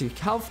 See,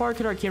 how far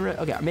could our camera...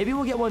 Okay, maybe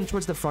we'll get one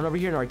towards the front over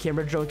here, and our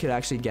camera drone could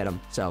actually get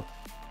him. So,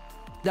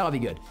 that'll be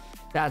good.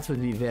 That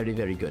would be very,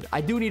 very good.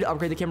 I do need to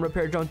upgrade the camera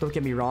repair drone, don't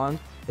get me wrong.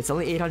 It's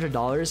only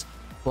 $800,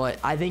 but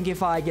I think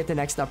if I get the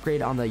next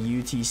upgrade on the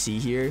UTC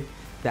here,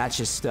 that's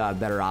just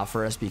better off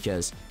for us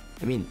because,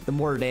 I mean, the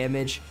more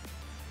damage...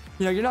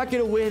 You know, you're not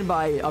going to win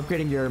by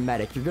upgrading your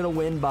medic. You're going to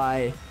win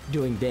by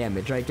doing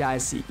damage, right,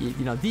 guys? You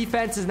know,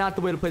 defense is not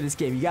the way to play this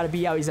game. You got to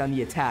be always on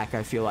the attack,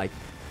 I feel like.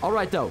 All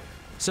right, though.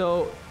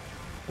 So...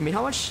 I mean,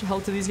 how much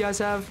health do these guys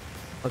have?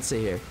 Let's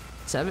see here.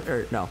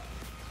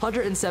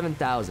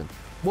 107,000.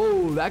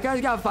 Whoa, that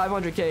guy's got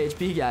 500k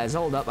HP, guys.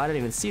 Hold up, I didn't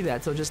even see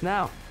that till just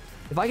now.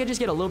 If I could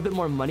just get a little bit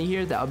more money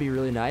here, that would be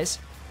really nice.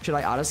 Should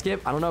I auto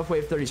skip? I don't know if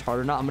wave 30 is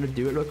hard or not. I'm gonna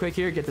do it real quick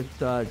here. Get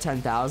the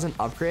 10,000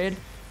 upgrade,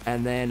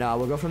 and then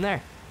we'll go from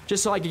there.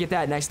 Just so I can get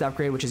that next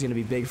upgrade, which is gonna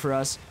be big for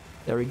us.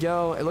 There we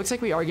go. It looks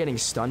like we are getting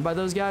stunned by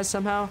those guys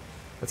somehow.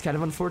 That's kind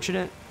of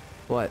unfortunate,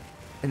 but.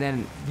 And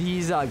then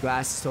these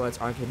glass toilets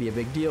aren't going to be a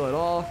big deal at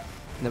all.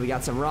 And then we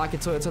got some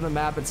rocket toilets on the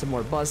map and some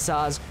more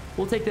buzzsaws.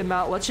 We'll take them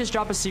out. Let's just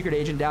drop a secret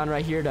agent down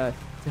right here to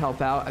help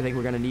out. I think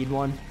we're going to need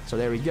one. So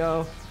there we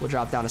go. We'll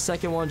drop down a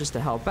second one just to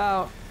help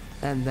out.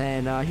 And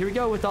then here we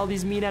go with all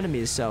these mean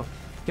enemies. So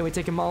can we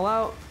take them all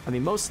out? I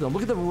mean, most of them.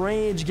 Look at the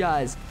range,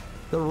 guys.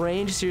 The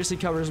range seriously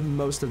covers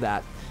most of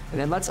that.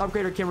 And then let's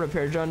upgrade our camera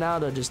repair drone now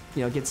to just,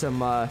 you know, get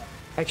some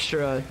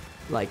extra,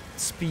 like,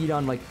 speed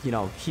on, like, you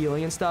know,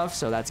 healing and stuff.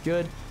 So that's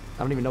good.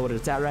 I don't even know what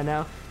it's at right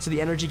now. So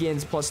the energy gain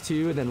is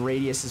 +2, and then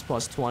radius is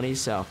 +20.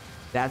 So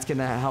that's going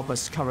to help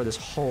us cover this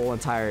whole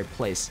entire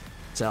place.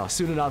 So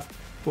soon enough,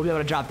 we'll be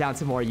able to drop down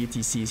some more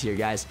UTCs here,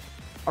 guys.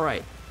 All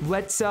right,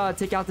 let's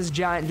take out this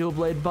giant dual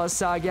blade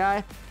buzzsaw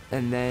guy,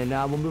 and then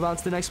we'll move on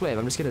to the next wave.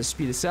 I'm just going to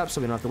speed this up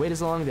so we don't have to wait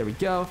as long. There we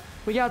go.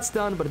 We got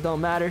stunned, but it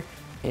don't matter.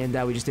 And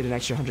we just did an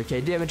extra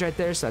 100k damage right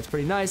there, so that's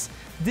pretty nice.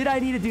 Did I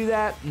need to do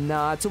that?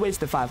 Nah, it's a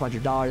waste of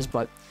 $500,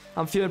 but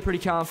I'm feeling pretty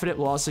confident.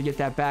 We'll also get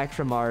that back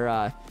from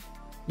our...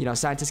 you know,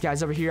 scientist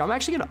guys over here. I'm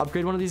actually going to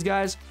upgrade one of these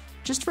guys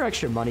just for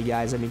extra money,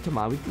 guys. I mean, come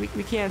on.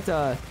 We can't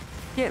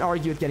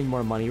argue with getting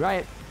more money,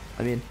 right?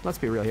 I mean, let's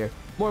be real here.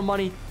 More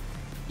money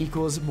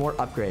equals more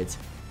upgrades.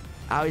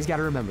 I always got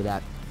to remember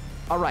that.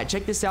 All right,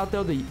 check this out,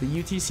 though. The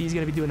UTC is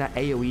going to be doing that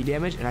AoE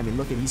damage. And, I mean,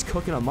 look, he's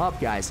cooking them up,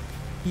 guys.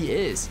 He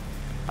is.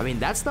 I mean,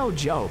 that's no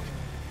joke.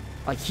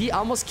 Like, he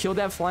almost killed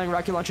that flying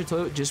rocket launcher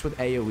toilet just with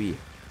AoE.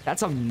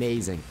 That's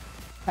amazing.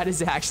 That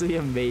is actually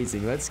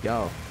amazing. Let's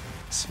go.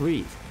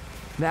 Sweet.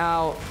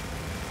 Now,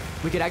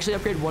 we could actually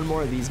upgrade one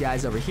more of these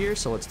guys over here,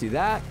 so let's do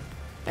that.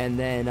 And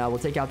then we'll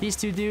take out these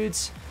two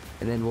dudes,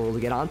 and then we'll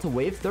get on to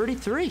wave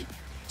 33.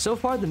 So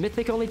far, the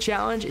Mythic Only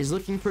Challenge is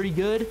looking pretty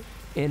good.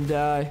 And,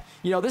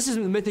 you know, this is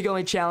the Mythic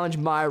Only Challenge,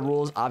 my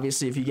rules.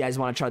 Obviously, if you guys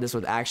want to try this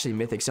with actually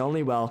Mythics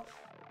only, well,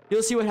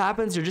 you'll see what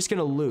happens. You're just going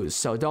to lose.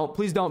 So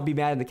please don't be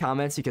mad in the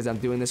comments because I'm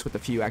doing this with a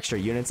few extra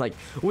units. Like,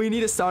 we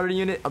need a starter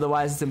unit,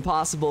 otherwise it's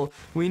impossible.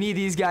 We need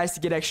these guys to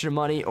get extra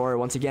money, or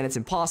once again, it's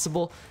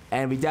impossible.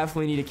 And we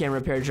definitely need a camera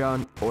repair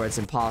drone, or it's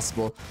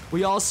impossible.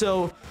 We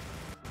also,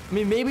 I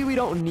mean, maybe we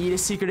don't need a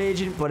secret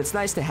agent, but it's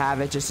nice to have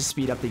it just to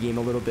speed up the game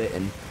a little bit.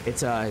 And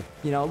it's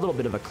you know, a little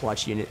bit of a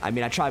clutch unit. I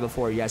mean, I tried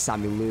before, you guys saw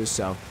me lose,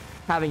 so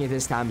having it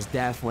this time is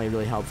definitely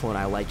really helpful, and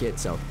I like it.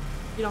 So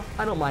you know,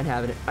 I don't mind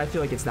having it. I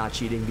feel like it's not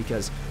cheating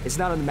because it's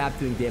not on the map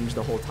doing damage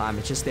the whole time.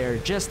 It's just there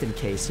just in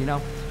case, you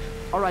know.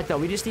 All right, though,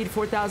 we just need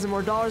 4,000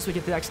 more dollars. We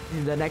get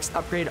the next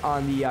upgrade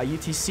on the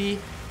UTC,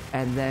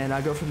 and then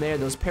I go from there.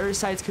 Those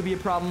parasites could be a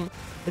problem.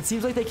 It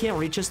seems like they can't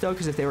reach us though,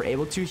 because if they were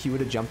able to, he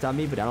would have jumped on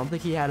me, but I don't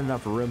think he had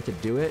enough room to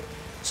do it.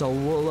 So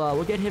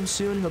we'll get him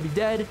soon. He'll be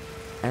dead,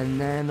 and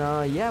then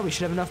yeah, we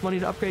should have enough money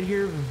to upgrade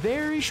here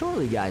very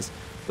shortly, guys.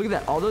 Look at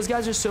that. All those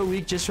guys are so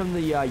weak just from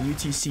the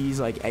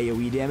UTC's like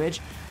AoE damage.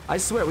 I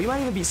swear, we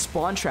might even be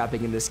spawn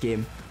trapping in this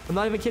game. I'm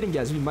not even kidding,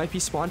 guys. We might be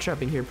spawn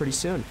trapping here pretty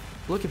soon.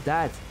 Look at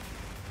that.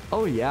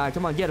 Oh yeah,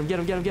 come on, get him, get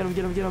him, get him, get him,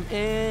 get him, get him,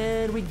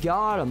 and we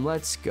got him.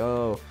 Let's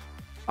go.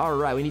 All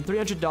right, we need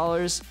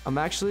 $300. I'm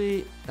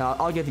actually,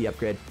 I'll get the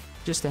upgrade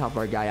just to help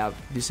our guy out,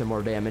 do some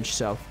more damage.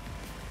 So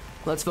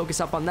let's focus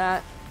up on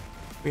that.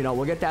 You know,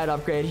 we'll get that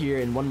upgrade here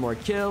in one more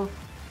kill,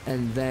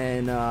 and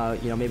then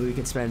you know, maybe we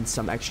can spend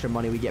some extra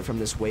money we get from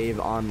this wave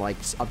on like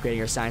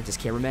upgrading our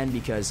scientist cameraman,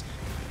 because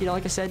you know,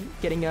 like I said,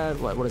 getting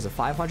what is it,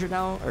 500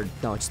 now, or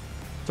no, it's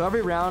so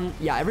every round,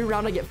 yeah, every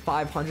round I get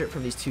 500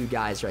 from these two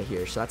guys right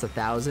here. So that's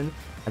 1,000,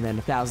 and then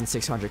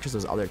 1,600 because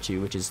those other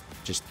two, which is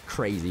just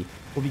crazy.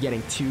 We'll be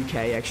getting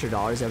 2K extra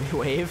dollars every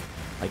wave.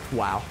 Like,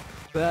 wow,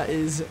 that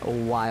is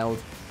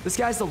wild. This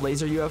guy's the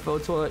laser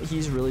UFO toilet.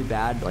 He's really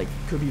bad, like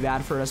could be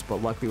bad for us, but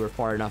luckily we're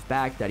far enough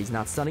back that he's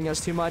not stunning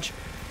us too much.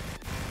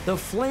 The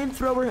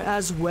flamethrower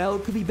as well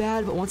could be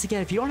bad, but once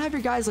again, if you don't have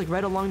your guys like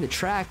right along the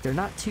track, they're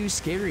not too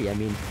scary. I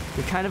mean,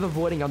 you're kind of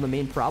avoiding all the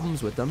main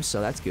problems with them,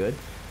 so that's good.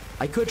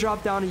 I could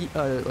drop down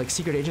like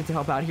secret agent to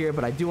help out here,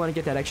 but I do want to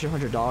get that extra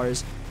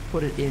 $100,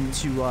 put it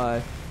into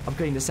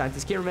upgrading the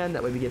scientist cameraman.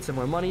 That way we get some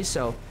more money.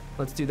 So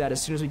let's do that as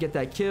soon as we get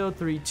that kill.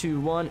 3, 2,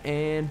 1,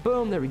 and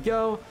boom, there we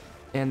go.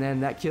 And then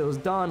that kill is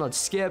done. Let's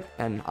skip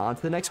and on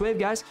to the next wave,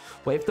 guys.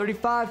 Wave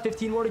 35,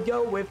 15 more to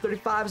go. Wave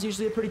 35 is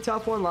usually a pretty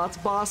tough one. Lots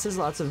of bosses,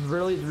 lots of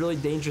really, really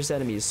dangerous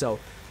enemies. So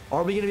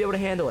are we going to be able to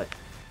handle it?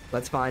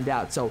 Let's find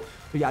out. So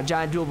we got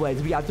giant dual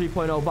blades, we got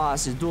 3.0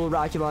 bosses, dual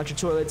rocket launcher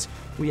toilets,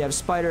 we have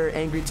spider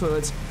angry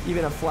toilets,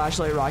 even a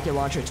flashlight rocket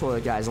launcher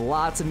toilet, guys.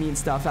 Lots of mean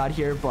stuff out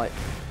here, but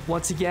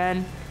once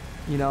again,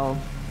 you know,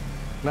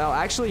 well,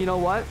 actually, you know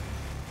what?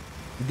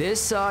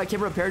 This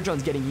camera repair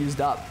drone's getting used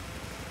up.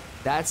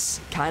 That's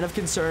kind of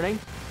concerning,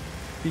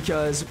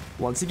 because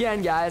once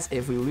again, guys,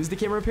 if we lose the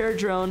camera repair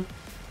drone,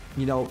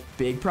 you know,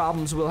 big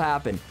problems will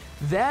happen.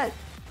 That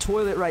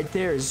toilet right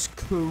there is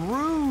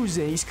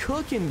cruising. He's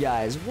cooking,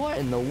 guys. What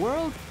in the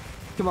world?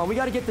 Come on, we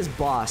got to get this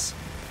boss.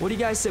 What do you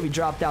guys say we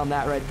drop down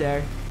that right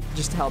there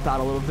just to help out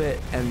a little bit,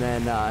 and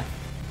then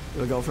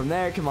we'll go from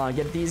there. Come on,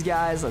 get these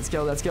guys. Let's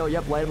go, let's go.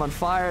 Yep, light them on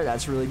fire.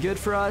 That's really good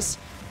for us.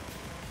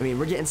 I mean,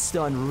 we're getting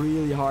stunned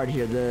really hard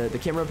here. The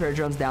camera repair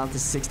drone's down to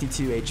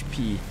 62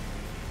 HP.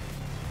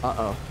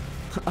 Uh-oh.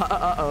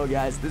 Uh-oh,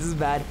 guys. This is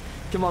bad.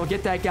 Come on,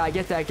 get that guy,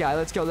 get that guy.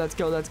 Let's go, let's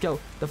go, let's go.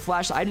 The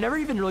flash, I've never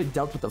even really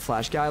dealt with the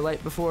flash guy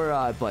light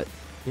before, but,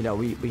 you know,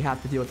 we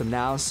have to deal with him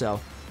now,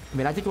 so, I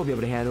mean, I think we'll be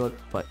able to handle it,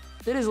 but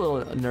it is a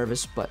little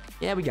nervous, but,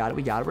 yeah, we got it,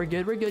 we got it. We're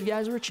good,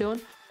 guys, we're chilling.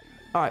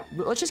 All right,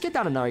 let's just get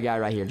down another guy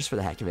right here, just for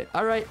the heck of it.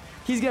 All right,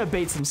 he's gonna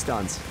bait some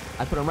stuns.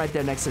 I put him right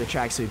there next to the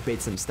track, so he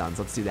baits some stuns.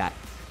 Let's do that.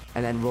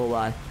 And then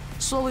we'll,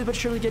 slowly but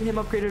surely get him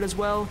upgraded as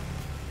well.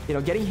 You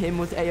know, getting him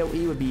with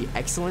AoE would be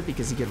excellent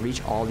because he could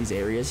reach all these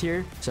areas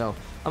here. So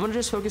I'm gonna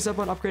just focus up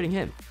on upgrading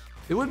him.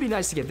 It would be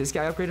nice to get this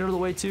guy upgraded all the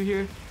way too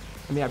here.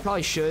 I mean, I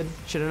probably shouldn't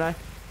I?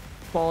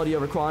 Quality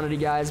over quantity,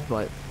 guys,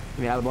 but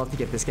I mean, I would love to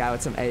get this guy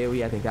with some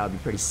AoE. I think that would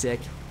be pretty sick,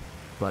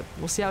 but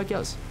we'll see how it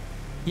goes.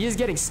 He is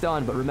getting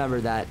stunned, but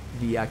remember that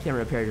the camera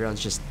repair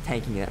drone's just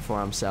tanking it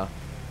for him, so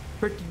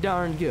pretty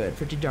darn good,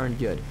 pretty darn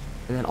good.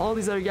 And then all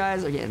these other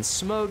guys are getting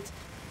smoked,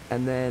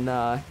 and then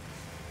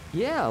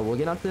yeah, we'll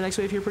get on to the next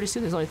wave here pretty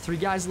soon. There's only 3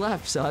 guys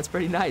left, so that's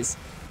pretty nice.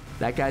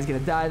 That guy's gonna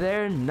die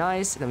there,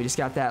 nice. And then we just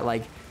got that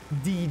like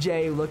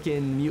DJ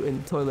looking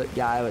mutant toilet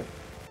guy with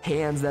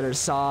hands that are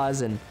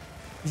saws, and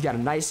he's got a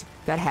nice,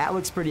 that hat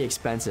looks pretty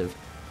expensive.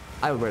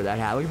 I would wear that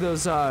hat. Look at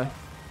those,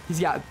 he's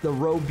got the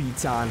row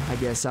beats on, I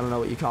guess. I don't know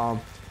what you call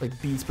them.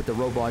 Like beats, but the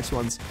Roblox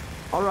ones.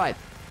 All right,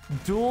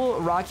 dual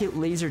rocket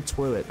laser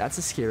toilet. That's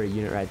a scary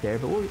unit right there,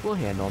 but we'll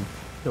handle him.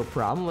 No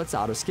problem. Let's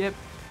auto skip.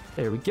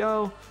 There we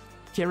go.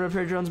 Camera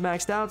repair drone's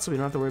maxed out, so we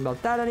don't have to worry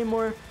about that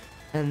anymore.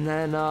 And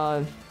then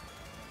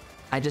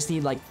I just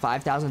need like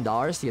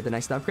 $5,000 to get the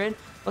next upgrade.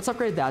 Let's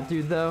upgrade that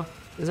dude though.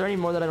 Is there any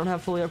more that I don't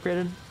have fully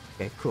upgraded?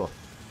 Okay, cool.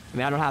 I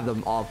mean, I don't have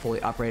them all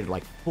fully upgraded,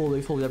 like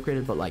fully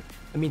upgraded, but like,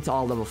 I mean to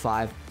all level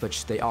 5,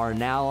 which they are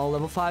now all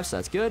level 5, so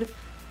that's good.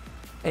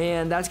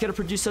 And that's gonna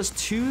produce us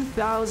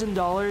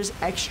 $2,000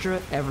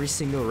 extra every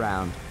single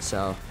round.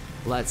 So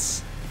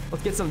let's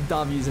get some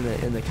W's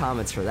in the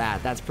comments for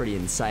that. That's pretty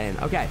insane.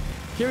 Okay,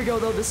 here we go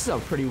though. This is a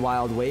pretty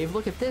wild wave.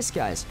 Look at this,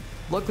 guys.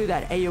 Luckily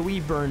that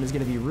AoE burn is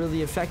gonna be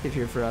really effective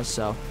here for us.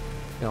 So,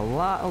 you know,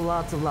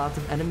 lots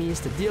of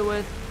enemies to deal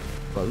with,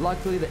 but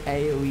luckily the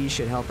AoE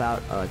should help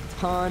out a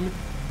ton.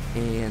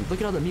 And look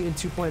at all the mutant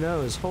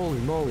 2.0s. Holy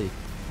moly!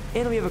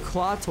 And we have a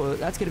claw toilet.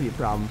 That's gonna be a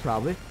problem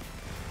probably.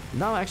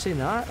 No, actually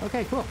not.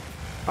 Okay, cool.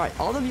 All right,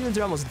 all the mutants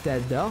are almost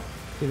dead though.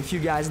 We have a few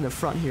guys in the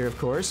front here, of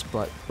course,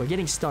 but we're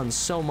getting stunned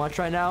so much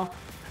right now.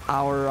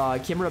 Our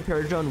camera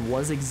repair drone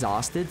was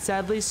exhausted,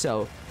 sadly,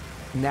 so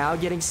now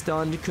getting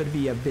stunned could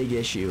be a big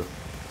issue.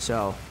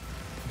 So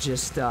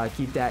just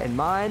keep that in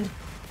mind.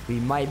 We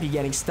might be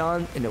getting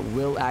stunned, and it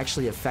will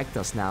actually affect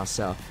us now.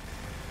 So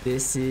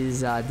this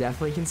is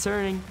definitely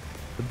concerning,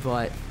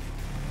 but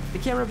the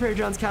camera repair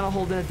drone's kind of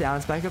holding it down.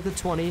 It's back up to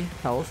 20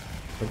 health,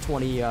 or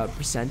 20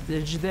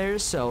 percentage there,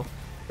 so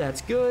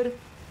that's good.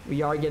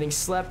 We are getting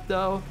slept,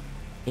 though,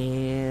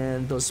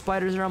 and those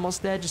spiders are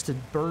almost dead, just to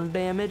burn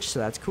damage, so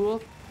that's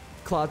cool.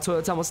 Cloud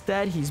Toilet's almost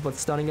dead. He's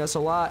what's stunning us a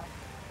lot.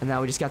 And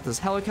now we just got those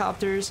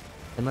helicopters.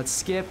 And let's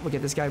skip. We'll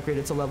get this guy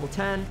upgraded to level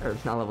 10. Or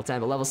not level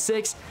 10, but level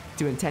 6.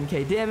 Doing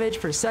 10k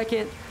damage per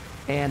second.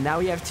 And now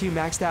we have 2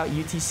 maxed out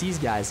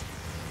UTCs, guys.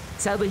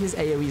 Sadly, his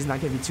AoE is not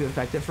going to be too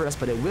effective for us,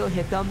 but it will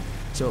hit them.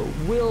 So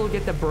it will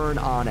get the burn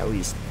on at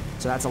least.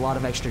 So that's a lot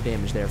of extra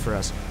damage there for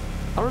us.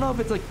 I don't know if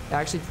it's like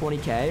actually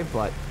 20k,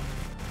 but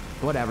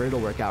whatever. It'll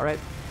work out, right?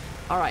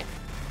 All right.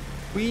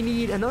 We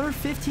need another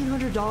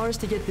 $1,500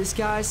 to get this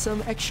guy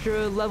some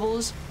extra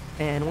levels.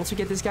 And once we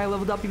get this guy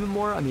leveled up even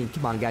more, I mean,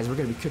 come on, guys, we're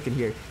going to be cooking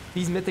here.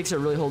 These mythics are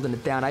really holding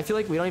it down. I feel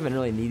like we don't even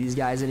really need these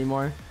guys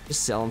anymore.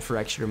 Just sell them for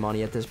extra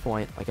money at this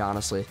point, like,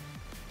 honestly.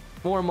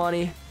 More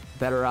money,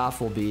 better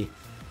off we'll be.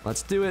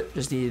 Let's do it.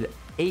 Just need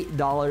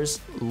 $8,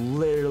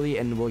 literally,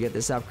 and we'll get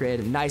this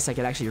upgrade. Nice, I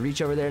can actually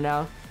reach over there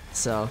now.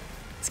 So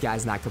this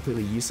guy's not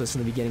completely useless in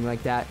the beginning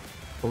like that.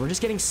 But we're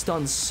just getting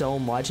stunned so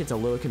much, it's a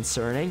little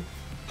concerning.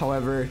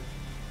 However,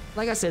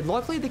 like I said,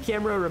 luckily the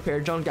camera repair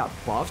drone got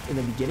buffed in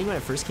the beginning when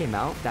it first came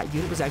out. That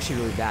unit was actually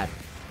really bad.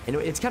 And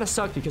it's kind of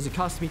sucked because it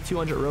cost me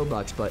 200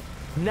 Robux, but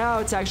now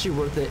it's actually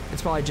worth it.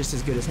 It's probably just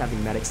as good as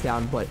having medics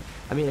down, but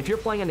I mean, if you're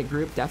playing in a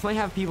group, definitely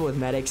have people with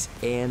medics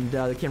and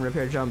the camera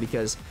repair drone,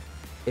 because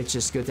it's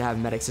just good to have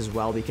medics as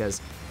well, because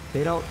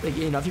they don't,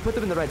 you know, if you put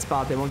them in the right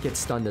spot, they won't get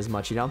stunned as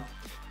much, you know?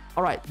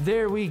 All right,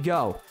 there we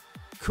go.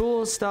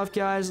 Cool stuff,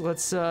 guys.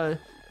 Let's,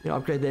 you know,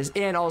 upgrade this.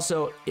 And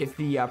also, if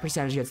the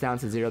percentage gets down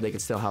to 0, they can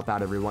still help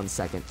out every 1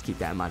 second. Keep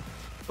that in mind.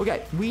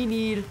 Okay, we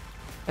need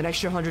an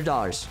extra $100.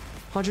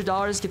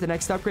 $100, get the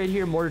next upgrade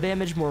here. More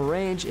damage, more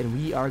range, and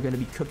we are going to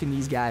be cooking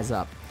these guys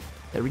up.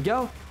 There we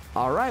go.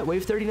 All right,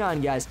 wave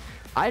 39, guys.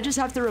 I just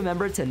have to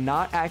remember to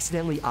not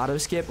accidentally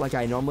auto-skip like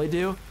I normally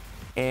do,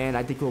 and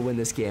I think we'll win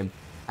this game.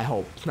 I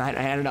hope. I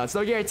don't know. It's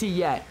no guarantee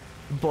yet,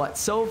 but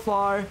so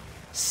far,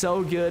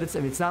 so good. I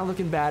mean, it's not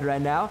looking bad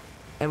right now,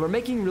 and we're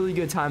making really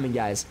good timing,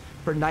 guys.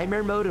 For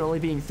Nightmare Mode and only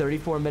being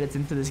 34 minutes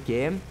into this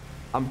game,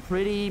 I'm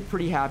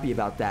pretty happy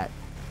about that.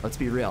 Let's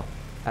be real.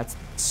 That's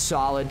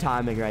solid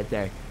timing right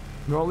there.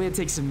 Normally it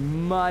takes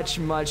much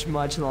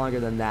longer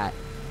than that.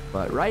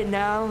 But right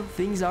now,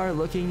 things are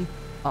looking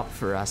up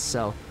for us.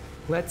 So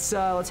let's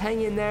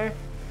hang in there.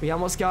 We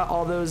almost got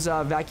all those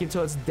vacuum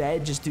toilets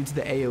dead just due to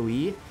the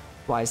AoE.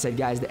 Why I said,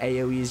 guys, the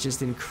AoE is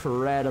just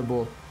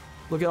incredible.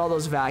 Look at all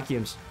those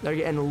vacuums. They're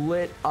getting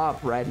lit up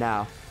right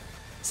now.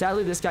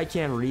 Sadly, this guy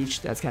can't reach.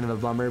 That's kind of a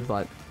bummer,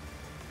 but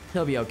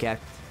he'll be okay.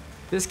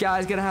 This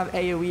guy's going to have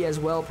AoE as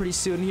well pretty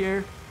soon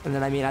here. And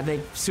then, I mean, I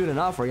think soon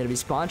enough, we're going to be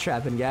spawn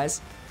trapping, guys.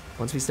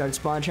 Once we start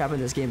spawn trapping,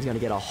 this game's going to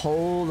get a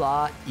whole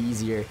lot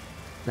easier.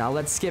 Now,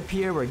 let's skip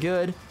here. We're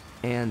good.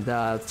 And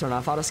let's turn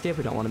off auto skip.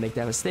 We don't want to make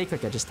that mistake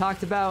like I just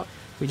talked about.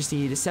 We just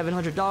need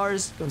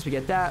 $700. Once we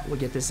get that, we'll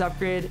get this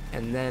upgrade.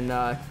 And then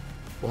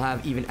we'll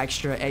have even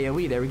extra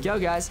AoE. There we go,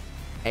 guys.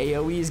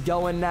 AoE is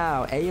going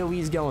now. AoE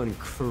is going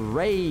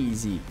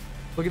crazy.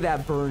 Look at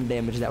that burn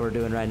damage that we're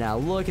doing right now.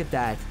 Look at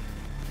that.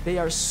 They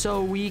are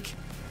so weak.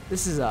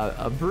 This is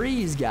a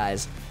breeze,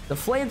 guys. The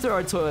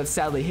flamethrower toilet's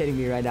sadly hitting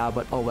me right now,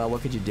 but oh well,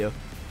 what could you do?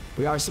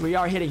 We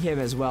are hitting him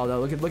as well,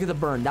 though. Look at the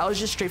burn. That was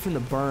just straight from the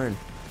burn.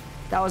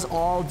 That was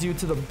all due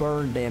to the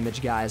burn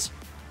damage, guys.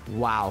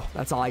 Wow.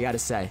 That's all I gotta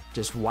say.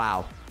 Just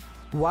wow.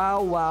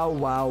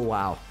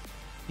 Wow.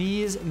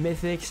 These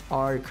mythics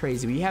are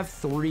crazy. We have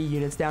 3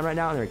 units down right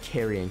now, and they're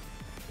carrying.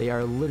 They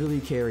are literally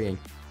carrying.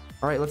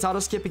 All right, let's auto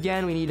skip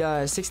again. We need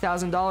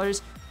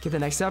 $6,000. Get the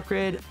next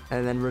upgrade,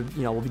 and then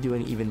we'll be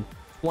doing even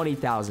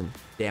 20,000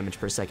 damage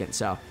per second.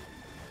 So,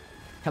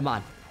 come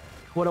on.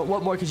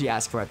 What more could you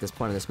ask for at this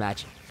point in this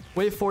match?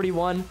 Wave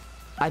 41.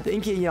 I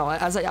think,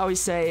 as I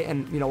always say,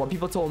 and what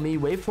people told me,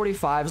 wave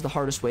 45 is the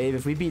hardest wave.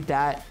 If we beat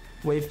that,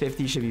 wave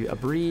 50 should be a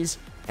breeze,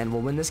 and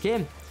we'll win this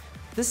game.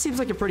 This seems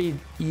like a pretty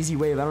easy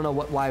wave. I don't know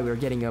why we're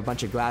getting a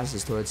bunch of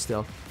glasses to it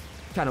still.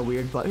 Kind of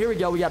weird, but here we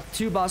go. We got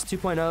 2 boss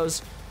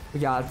 2.0s. We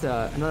got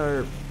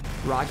another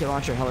rocket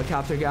launcher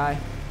helicopter guy.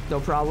 No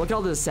problem. Look at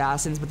all the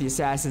assassins, but the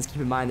assassins,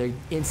 keep in mind, they're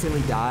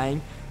instantly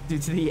dying due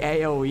to the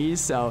AoE,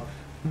 so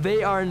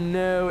they are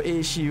no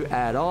issue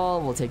at all.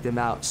 We'll take them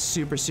out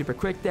super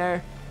quick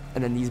there.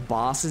 And then these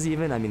bosses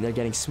even, I mean, they're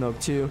getting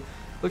smoked too.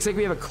 Looks like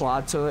we have a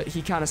Cloud Toilet.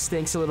 He kind of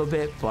stinks a little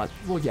bit, but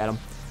we'll get him.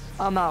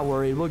 I'm not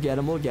worried. We'll get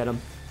him.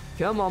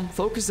 Come on,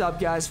 focus up,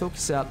 guys,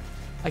 focus up.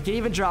 I can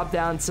even drop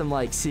down some,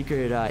 like,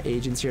 secret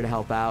agents here to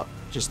help out.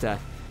 Just to,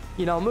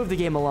 move the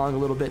game along a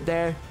little bit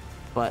there.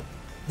 But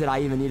did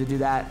I even need to do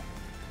that?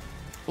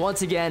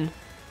 Once again,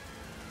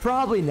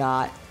 Probably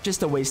not.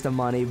 Just a waste of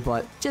money,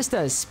 but just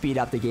to speed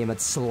up the game a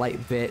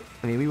slight bit.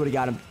 I mean, we would have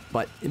got him,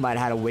 but it might have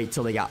had to wait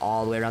till they got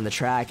all the way around the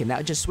track, and that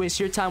would just waste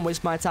your time,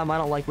 waste my time. I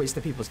don't like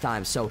wasting people's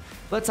time. So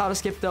let's auto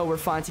skip, though. We're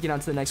fine to get on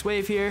to the next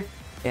wave here,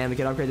 and we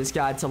can upgrade this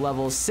guy to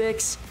level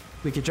 6.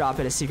 We could drop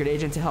in a secret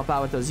agent to help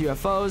out with those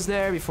UFOs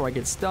there before it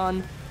gets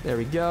done. There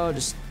we go.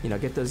 Just, you know,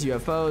 get those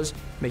UFOs,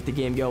 make the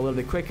game go a little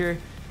bit quicker.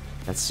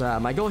 That's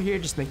my goal here.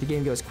 Just make the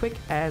game go as quick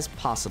as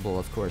possible,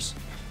 of course.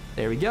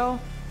 There we go.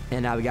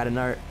 And now we got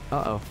another...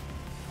 Uh-oh.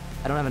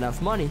 I don't have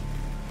enough money.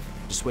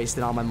 Just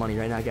wasting all my money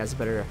right now, guys.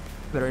 Better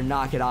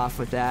knock it off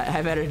with that.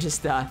 I better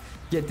just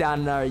get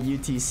down in our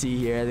UTC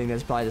here. I think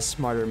that's probably the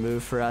smarter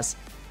move for us.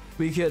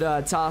 We could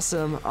toss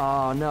him.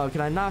 Oh, no.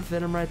 Can I not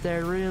fit him right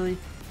there? Really?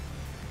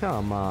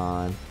 Come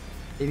on.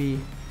 Maybe...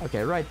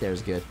 Okay, right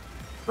there's good.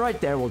 Right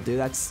there will do.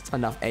 That's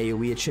enough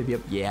AoE. It should be...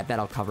 Yeah,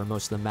 that'll cover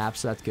most of the map,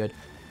 so that's good.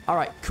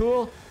 Alright,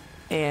 cool.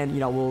 And, you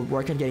know, we'll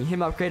work on getting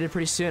him upgraded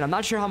pretty soon. I'm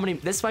not sure how many...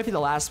 This might be the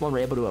last one we're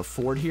able to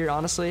afford here,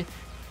 honestly.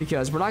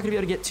 Because we're not going to be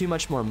able to get too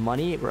much more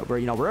money. We're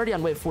you know, we're already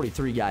on wave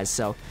 43, guys.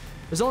 So,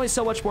 there's only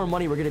so much more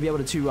money we're going to be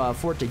able to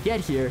afford to get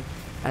here.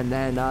 And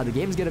then the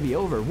game's going to be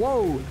over.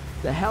 Whoa!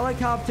 The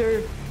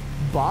helicopter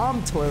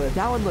bomb toilet.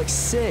 That one looks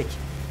sick.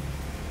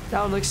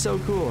 That one looks so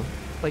cool.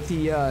 Like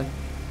the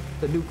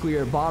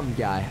nuclear bomb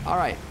guy.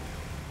 Alright.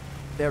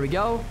 There we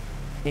go.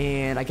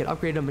 And I can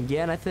upgrade him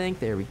again, I think.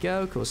 There we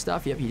go. Cool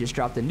stuff. Yep, he just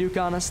dropped a nuke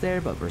on us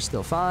there, but we're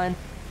still fine.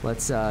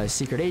 Let's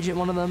secret agent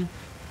one of them.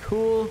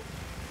 Cool.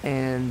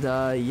 And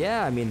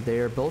yeah, I mean,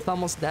 they're both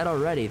almost dead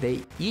already.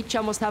 They each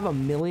almost have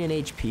 1,000,000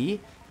 HP.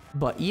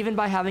 But even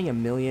by having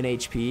 1,000,000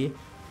 HP,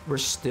 we're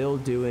still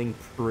doing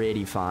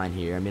pretty fine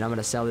here. I mean, I'm going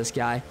to sell this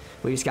guy.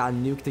 We just got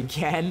nuked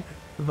again,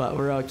 but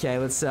we're okay.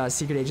 Let's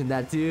secret agent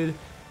that dude.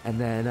 And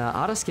then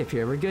auto skip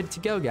here. We're good to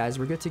go, guys.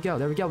 We're good to go.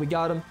 There we go. We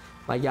got him.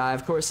 My guy,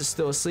 of course, is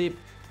still asleep.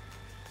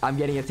 I'm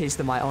getting a taste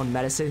of my own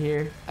medicine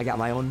here. I got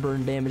my own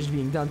burn damage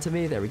being done to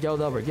me. There we go,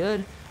 though. We're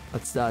good.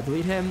 Let's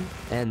delete him.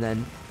 And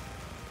then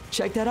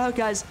check that out,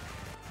 guys.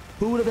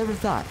 Who would have ever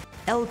thought?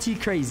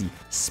 LTkrazy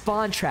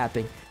spawn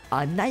trapping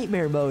on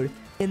nightmare mode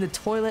in the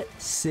toilet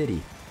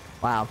city.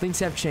 Wow, things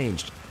have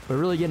changed. We're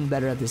really getting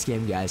better at this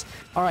game, guys.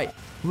 All right,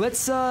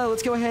 let's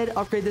go ahead,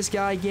 upgrade this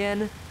guy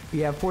again. We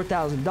have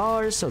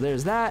 $4,000, so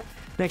there's that.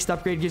 Next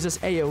upgrade gives us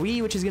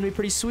AoE, which is going to be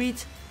pretty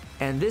sweet.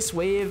 And this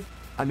wave,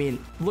 I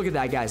mean, look at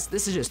that, guys.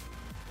 This is just...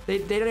 They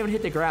don't even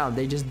hit the ground.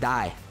 They just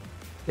die.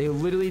 They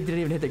literally didn't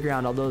even hit the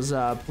ground. All those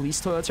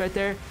police toilets right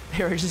there,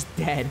 they were just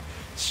dead.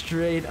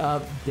 Straight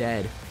up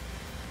dead.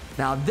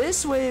 Now,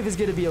 this wave is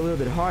going to be a little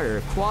bit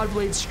harder. Quad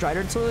blade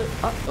strider toilet.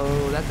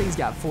 Uh-oh, that thing's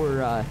got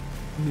 4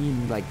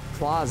 mean, like,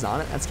 claws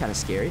on it. That's kind of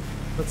scary.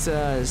 Let's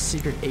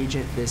secret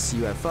agent this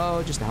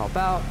UFO just to help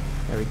out.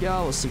 There we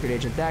go. We'll secret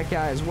agent that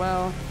guy as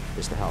well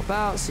just to help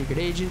out. Secret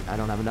agent. I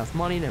don't have enough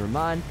money. Never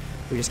mind.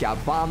 We just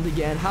got bombed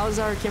again. How's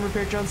our camera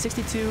repair drone?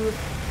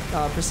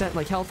 62%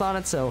 like health on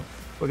it, so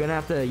we're gonna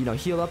have to, you know,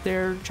 heal up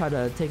there, try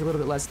to take a little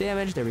bit less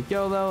damage. There we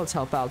go, though. Let's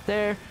help out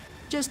there.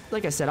 Just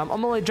like I said, I'm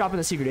only dropping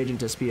the secret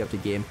agent to speed up the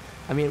game.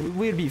 I mean,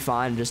 we'd be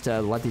fine just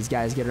to let these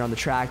guys get around the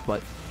track,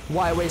 but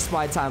why waste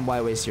my time? Why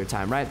waste your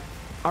time, right?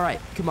 All right,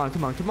 come on,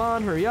 come on, come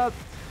on, hurry up.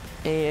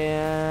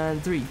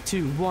 And 3,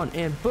 2, 1,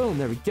 and boom,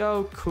 there we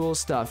go. Cool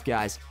stuff,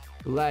 guys.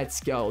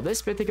 Let's go.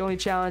 This Mythic only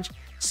challenge,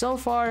 so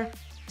far,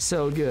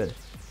 so good.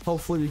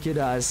 Hopefully we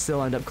could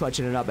still end up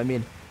clutching it up. I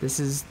mean,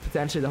 this is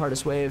potentially the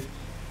hardest wave.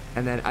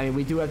 And then, I mean,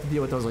 we do have to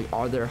deal with those, like,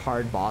 are there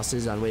hard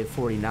bosses on wave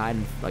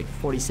 49, like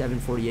 47,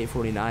 48,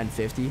 49,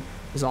 50.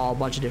 There's all a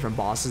bunch of different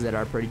bosses that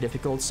are pretty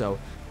difficult. So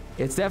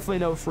it's definitely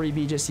no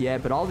freebie just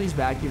yet. But all these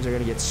vacuums are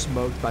going to get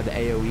smoked by the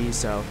AoE.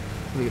 So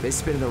look, they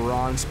spin in the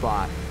wrong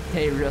spot.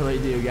 They really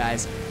do,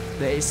 guys.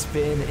 They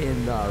spin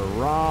in the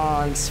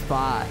wrong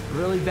spot.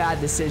 Really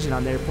bad decision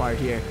on their part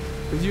here.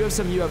 We do have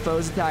some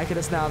UFOs attacking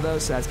us now, though,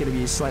 so that's going to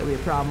be slightly a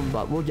problem,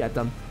 but we'll get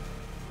them.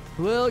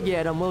 We'll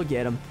get them, we'll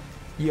get them.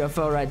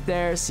 UFO right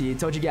there. See,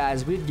 told you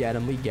guys we'd get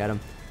them, we'd get them.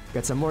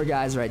 Got some more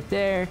guys right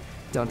there.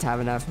 Don't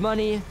have enough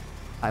money.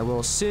 I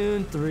will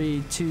soon.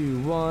 3, 2,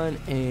 1,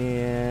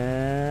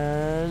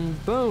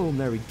 and boom.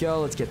 There we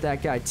go. Let's get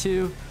that guy,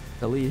 too.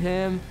 Delete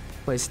him.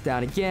 Place it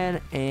down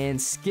again,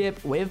 and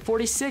skip. Wave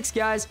 46,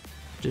 guys.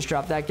 Just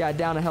drop that guy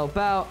down to help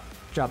out.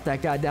 Drop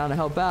that guy down to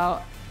help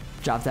out.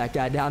 Drop that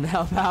guy down to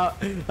help out.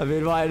 I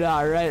mean, why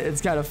not, right?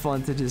 It's kind of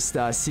fun to just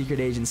secret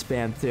agent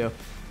spam, too.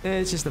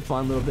 It's just a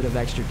fun little bit of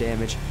extra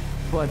damage.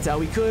 But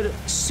we could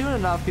soon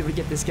enough be able to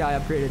get this guy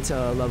upgraded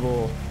to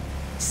level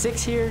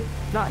 6 here.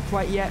 Not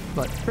quite yet,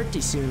 but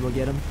pretty soon we'll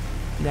get him.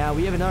 Now,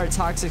 we have another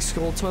toxic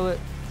skull toilet.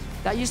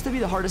 That used to be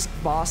the hardest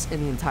boss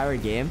in the entire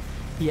game.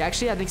 He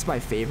actually, I think, is my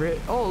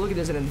favorite. Oh, look at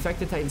this, an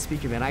infected titan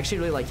speakerman. I actually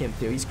really like him,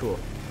 too. He's cool.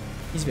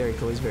 He's very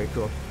cool. He's very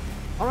cool.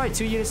 All right,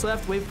 2 units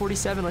left. Wave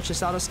 47. Let's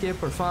just auto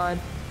skip. We're fine.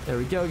 There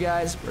we go,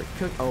 guys. We're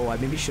cooked. Oh, I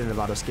maybe shouldn't have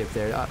auto skipped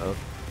there. Uh-oh.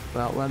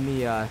 Well, let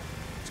me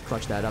just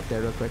clutch that up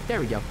there real quick. There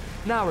we go.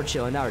 Now we're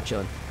chilling. Now we're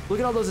chilling. Look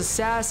at all those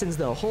assassins,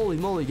 though. Holy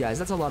moly, guys.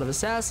 That's a lot of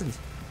assassins.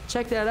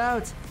 Check that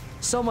out.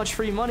 So much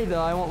free money,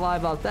 though. I won't lie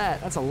about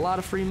that. That's a lot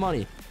of free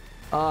money.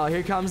 Oh,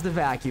 here comes the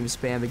vacuum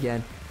spam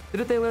again.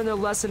 Didn't they learn their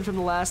lesson from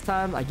the last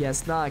time? I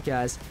guess not,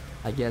 guys.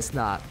 I guess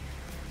not.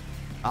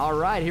 All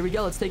right, here we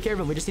go. Let's take care of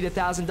him. We just need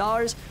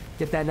 $1,000.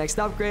 Get that next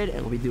upgrade,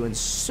 and we'll be doing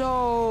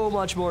so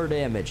much more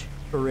damage.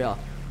 For real.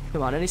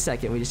 Come on, any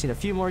second. We just need a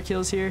few more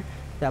kills here.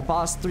 That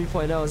boss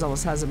 3.0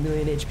 almost has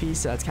 1,000,000 HP,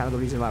 so that's kind of the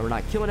reason why we're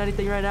not killing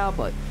anything right now,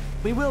 but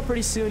we will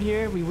pretty soon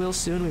here. We will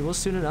soon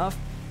enough.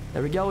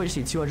 There we go. We just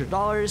need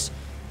 $200.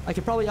 I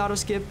could probably auto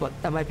skip, but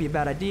that might be a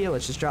bad idea.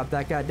 Let's just drop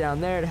that guy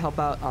down there to help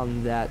out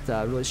on that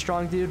really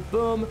strong dude.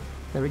 Boom.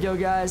 There we go,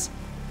 guys.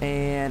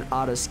 And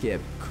auto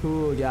skip.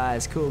 Cool,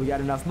 guys. Cool. We got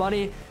enough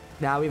money.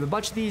 Now we have a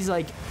bunch of these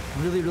like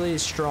really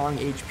strong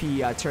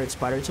HP turret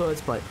spider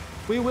toilets, but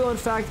we will in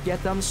fact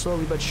get them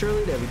slowly but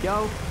surely. There we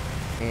go.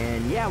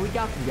 And yeah, we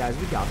got them, guys.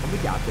 We got them. We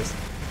got this.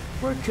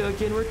 We're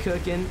cooking. We're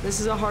cooking. This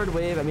is a hard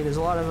wave. I mean, there's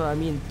a lot of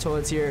mean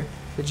toilets here.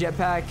 The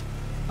jetpack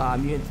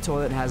mutant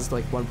toilet has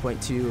like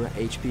 1.2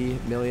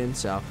 HP million,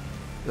 so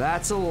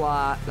that's a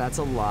lot. That's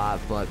a lot,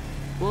 but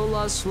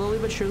we'll slowly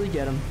but surely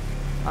get them.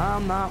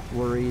 I'm not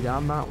worried.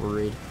 I'm not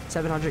worried.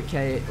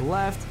 700k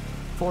left.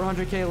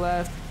 400k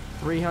left.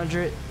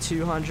 300,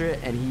 200,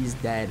 and he's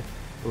dead.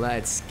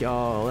 Let's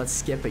go. Let's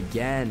skip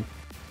again.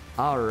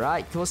 All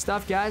right, cool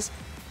stuff, guys.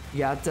 You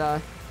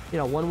got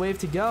one wave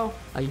to go.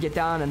 I can get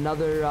down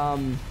another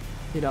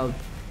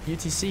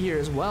UTC here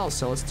as well,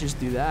 so let's just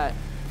do that.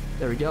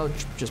 There we go.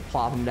 Just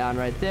plop him down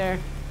right there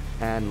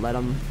and let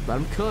him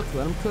cook.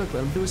 Let him cook.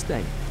 Let him do his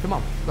thing. Come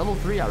on, level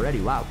 3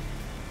 already. Wow,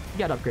 he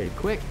got upgraded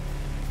quick.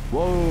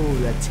 Whoa,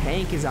 the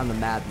tank is on the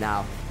map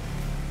now.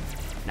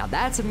 Now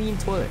that's a mean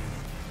toilet.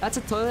 That's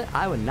a toilet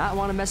I would not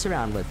want to mess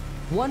around with.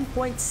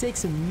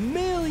 1.6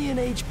 million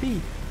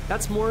HP.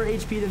 That's more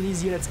HP than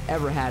these units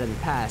ever had in the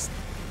past.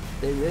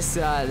 This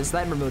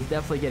nightmare mode is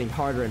definitely getting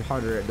harder and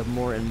harder the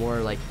more and more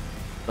like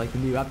the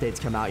new updates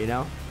come out, you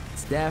know?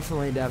 It's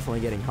definitely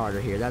getting harder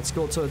here. That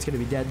skull toilet's gonna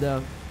be dead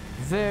though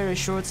very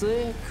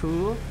shortly.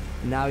 Cool.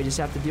 Now we just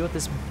have to deal with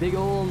this big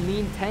old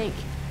mean tank.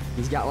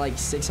 He's got like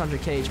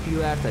 600k HP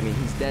left. I mean,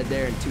 he's dead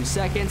there in 2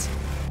 seconds.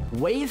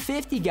 Wave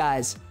 50,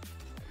 guys.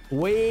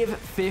 Wave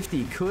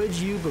 50, could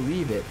you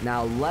believe it?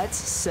 Now let's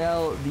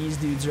sell these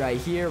dudes right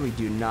here. We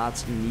do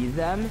not need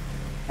them,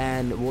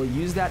 and we'll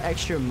use that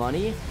extra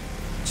money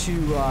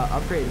to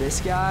upgrade this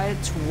guy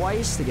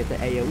twice to get the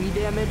AoE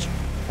damage,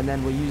 and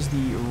then we'll use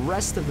the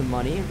rest of the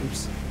money.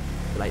 Oops,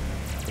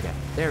 okay,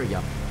 there we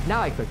go. Now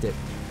I clicked it.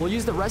 We'll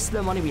use the rest of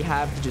the money we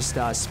have to just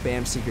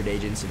spam secret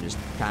agents and just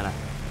kind of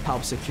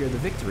help secure the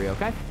victory,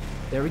 okay?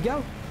 There we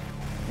go.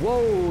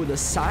 Whoa, the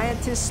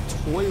scientist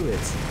toilet.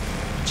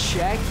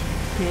 Check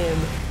him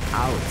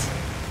out.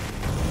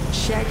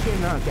 Check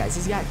him out, guys.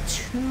 He's got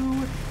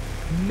 2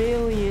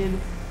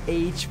 million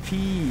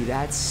HP.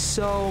 That's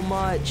so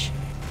much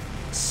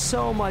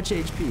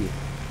HP.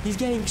 He's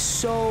getting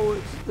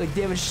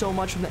damaged so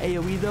much from the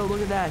AoE though.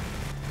 Look at that.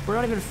 We're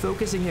not even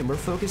focusing him. We're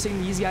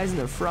focusing these guys in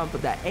the front,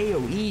 but that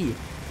AoE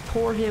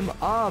tore him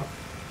up.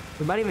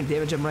 We might even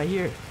damage him right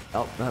here.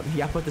 Oh, he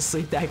got put to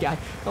sleep, that guy.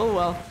 Oh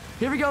well.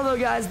 Here we go though,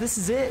 guys. This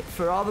is it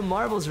for all the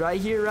marbles right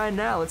here, right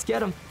now. Let's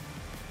get him.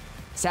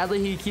 Sadly,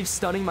 he keeps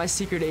stunning my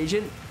secret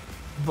agent,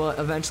 but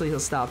eventually he'll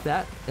stop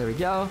that. There we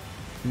go.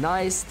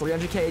 Nice.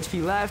 300k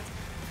HP left.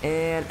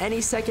 And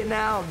any second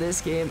now, this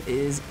game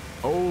is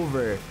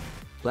over.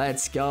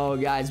 Let's go,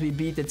 guys. We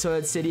beat the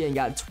Toilet City and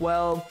got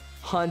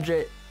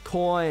 1,200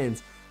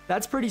 coins.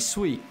 That's pretty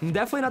sweet.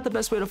 Definitely not the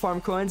best way to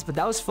farm coins, but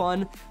that was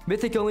fun.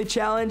 Mythic only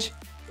challenge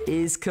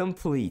is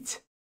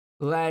complete.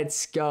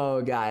 Let's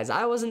go, guys.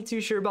 I wasn't too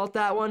sure about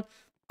that one.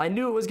 I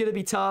knew it was going to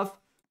be tough,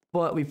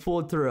 but we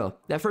pulled through.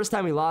 That first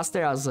time we lost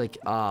there, I was like,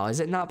 oh, is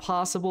it not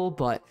possible?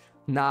 But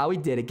nah, we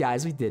did it,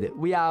 guys. We did it.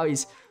 We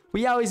always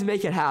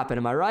make it happen.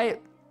 Am I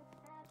right?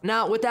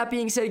 Now, with that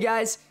being said,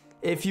 guys,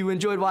 if you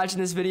enjoyed watching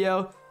this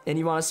video and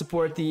you want to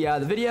support the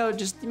video,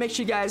 just make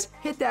sure you guys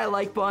hit that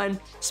like button,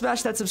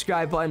 smash that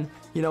subscribe button.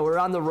 You know, we're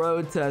on the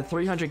road to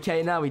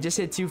 300k now. We just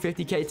hit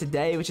 250k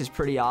today, which is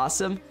pretty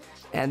awesome.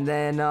 And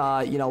then,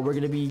 you know, we're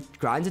going to be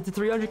grinding to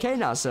 300k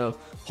now. So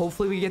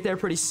hopefully we get there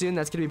pretty soon.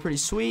 That's going to be pretty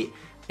sweet.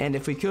 And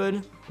if we could,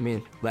 I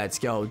mean, let's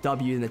go.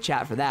 W in the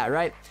chat for that,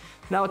 right?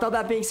 Now, with all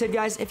that being said,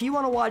 guys, if you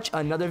want to watch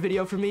another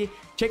video from me,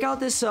 check out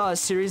this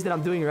series that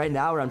I'm doing right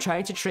now where I'm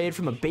trying to trade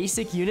from a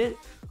basic unit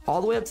all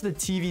the way up to the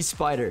TV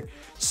spider.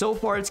 So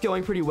far, it's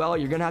going pretty well.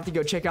 You're going to have to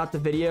go check out the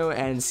video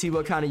and see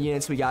what kind of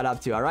units we got up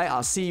to, all right?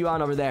 I'll see you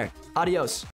on over there. Adios.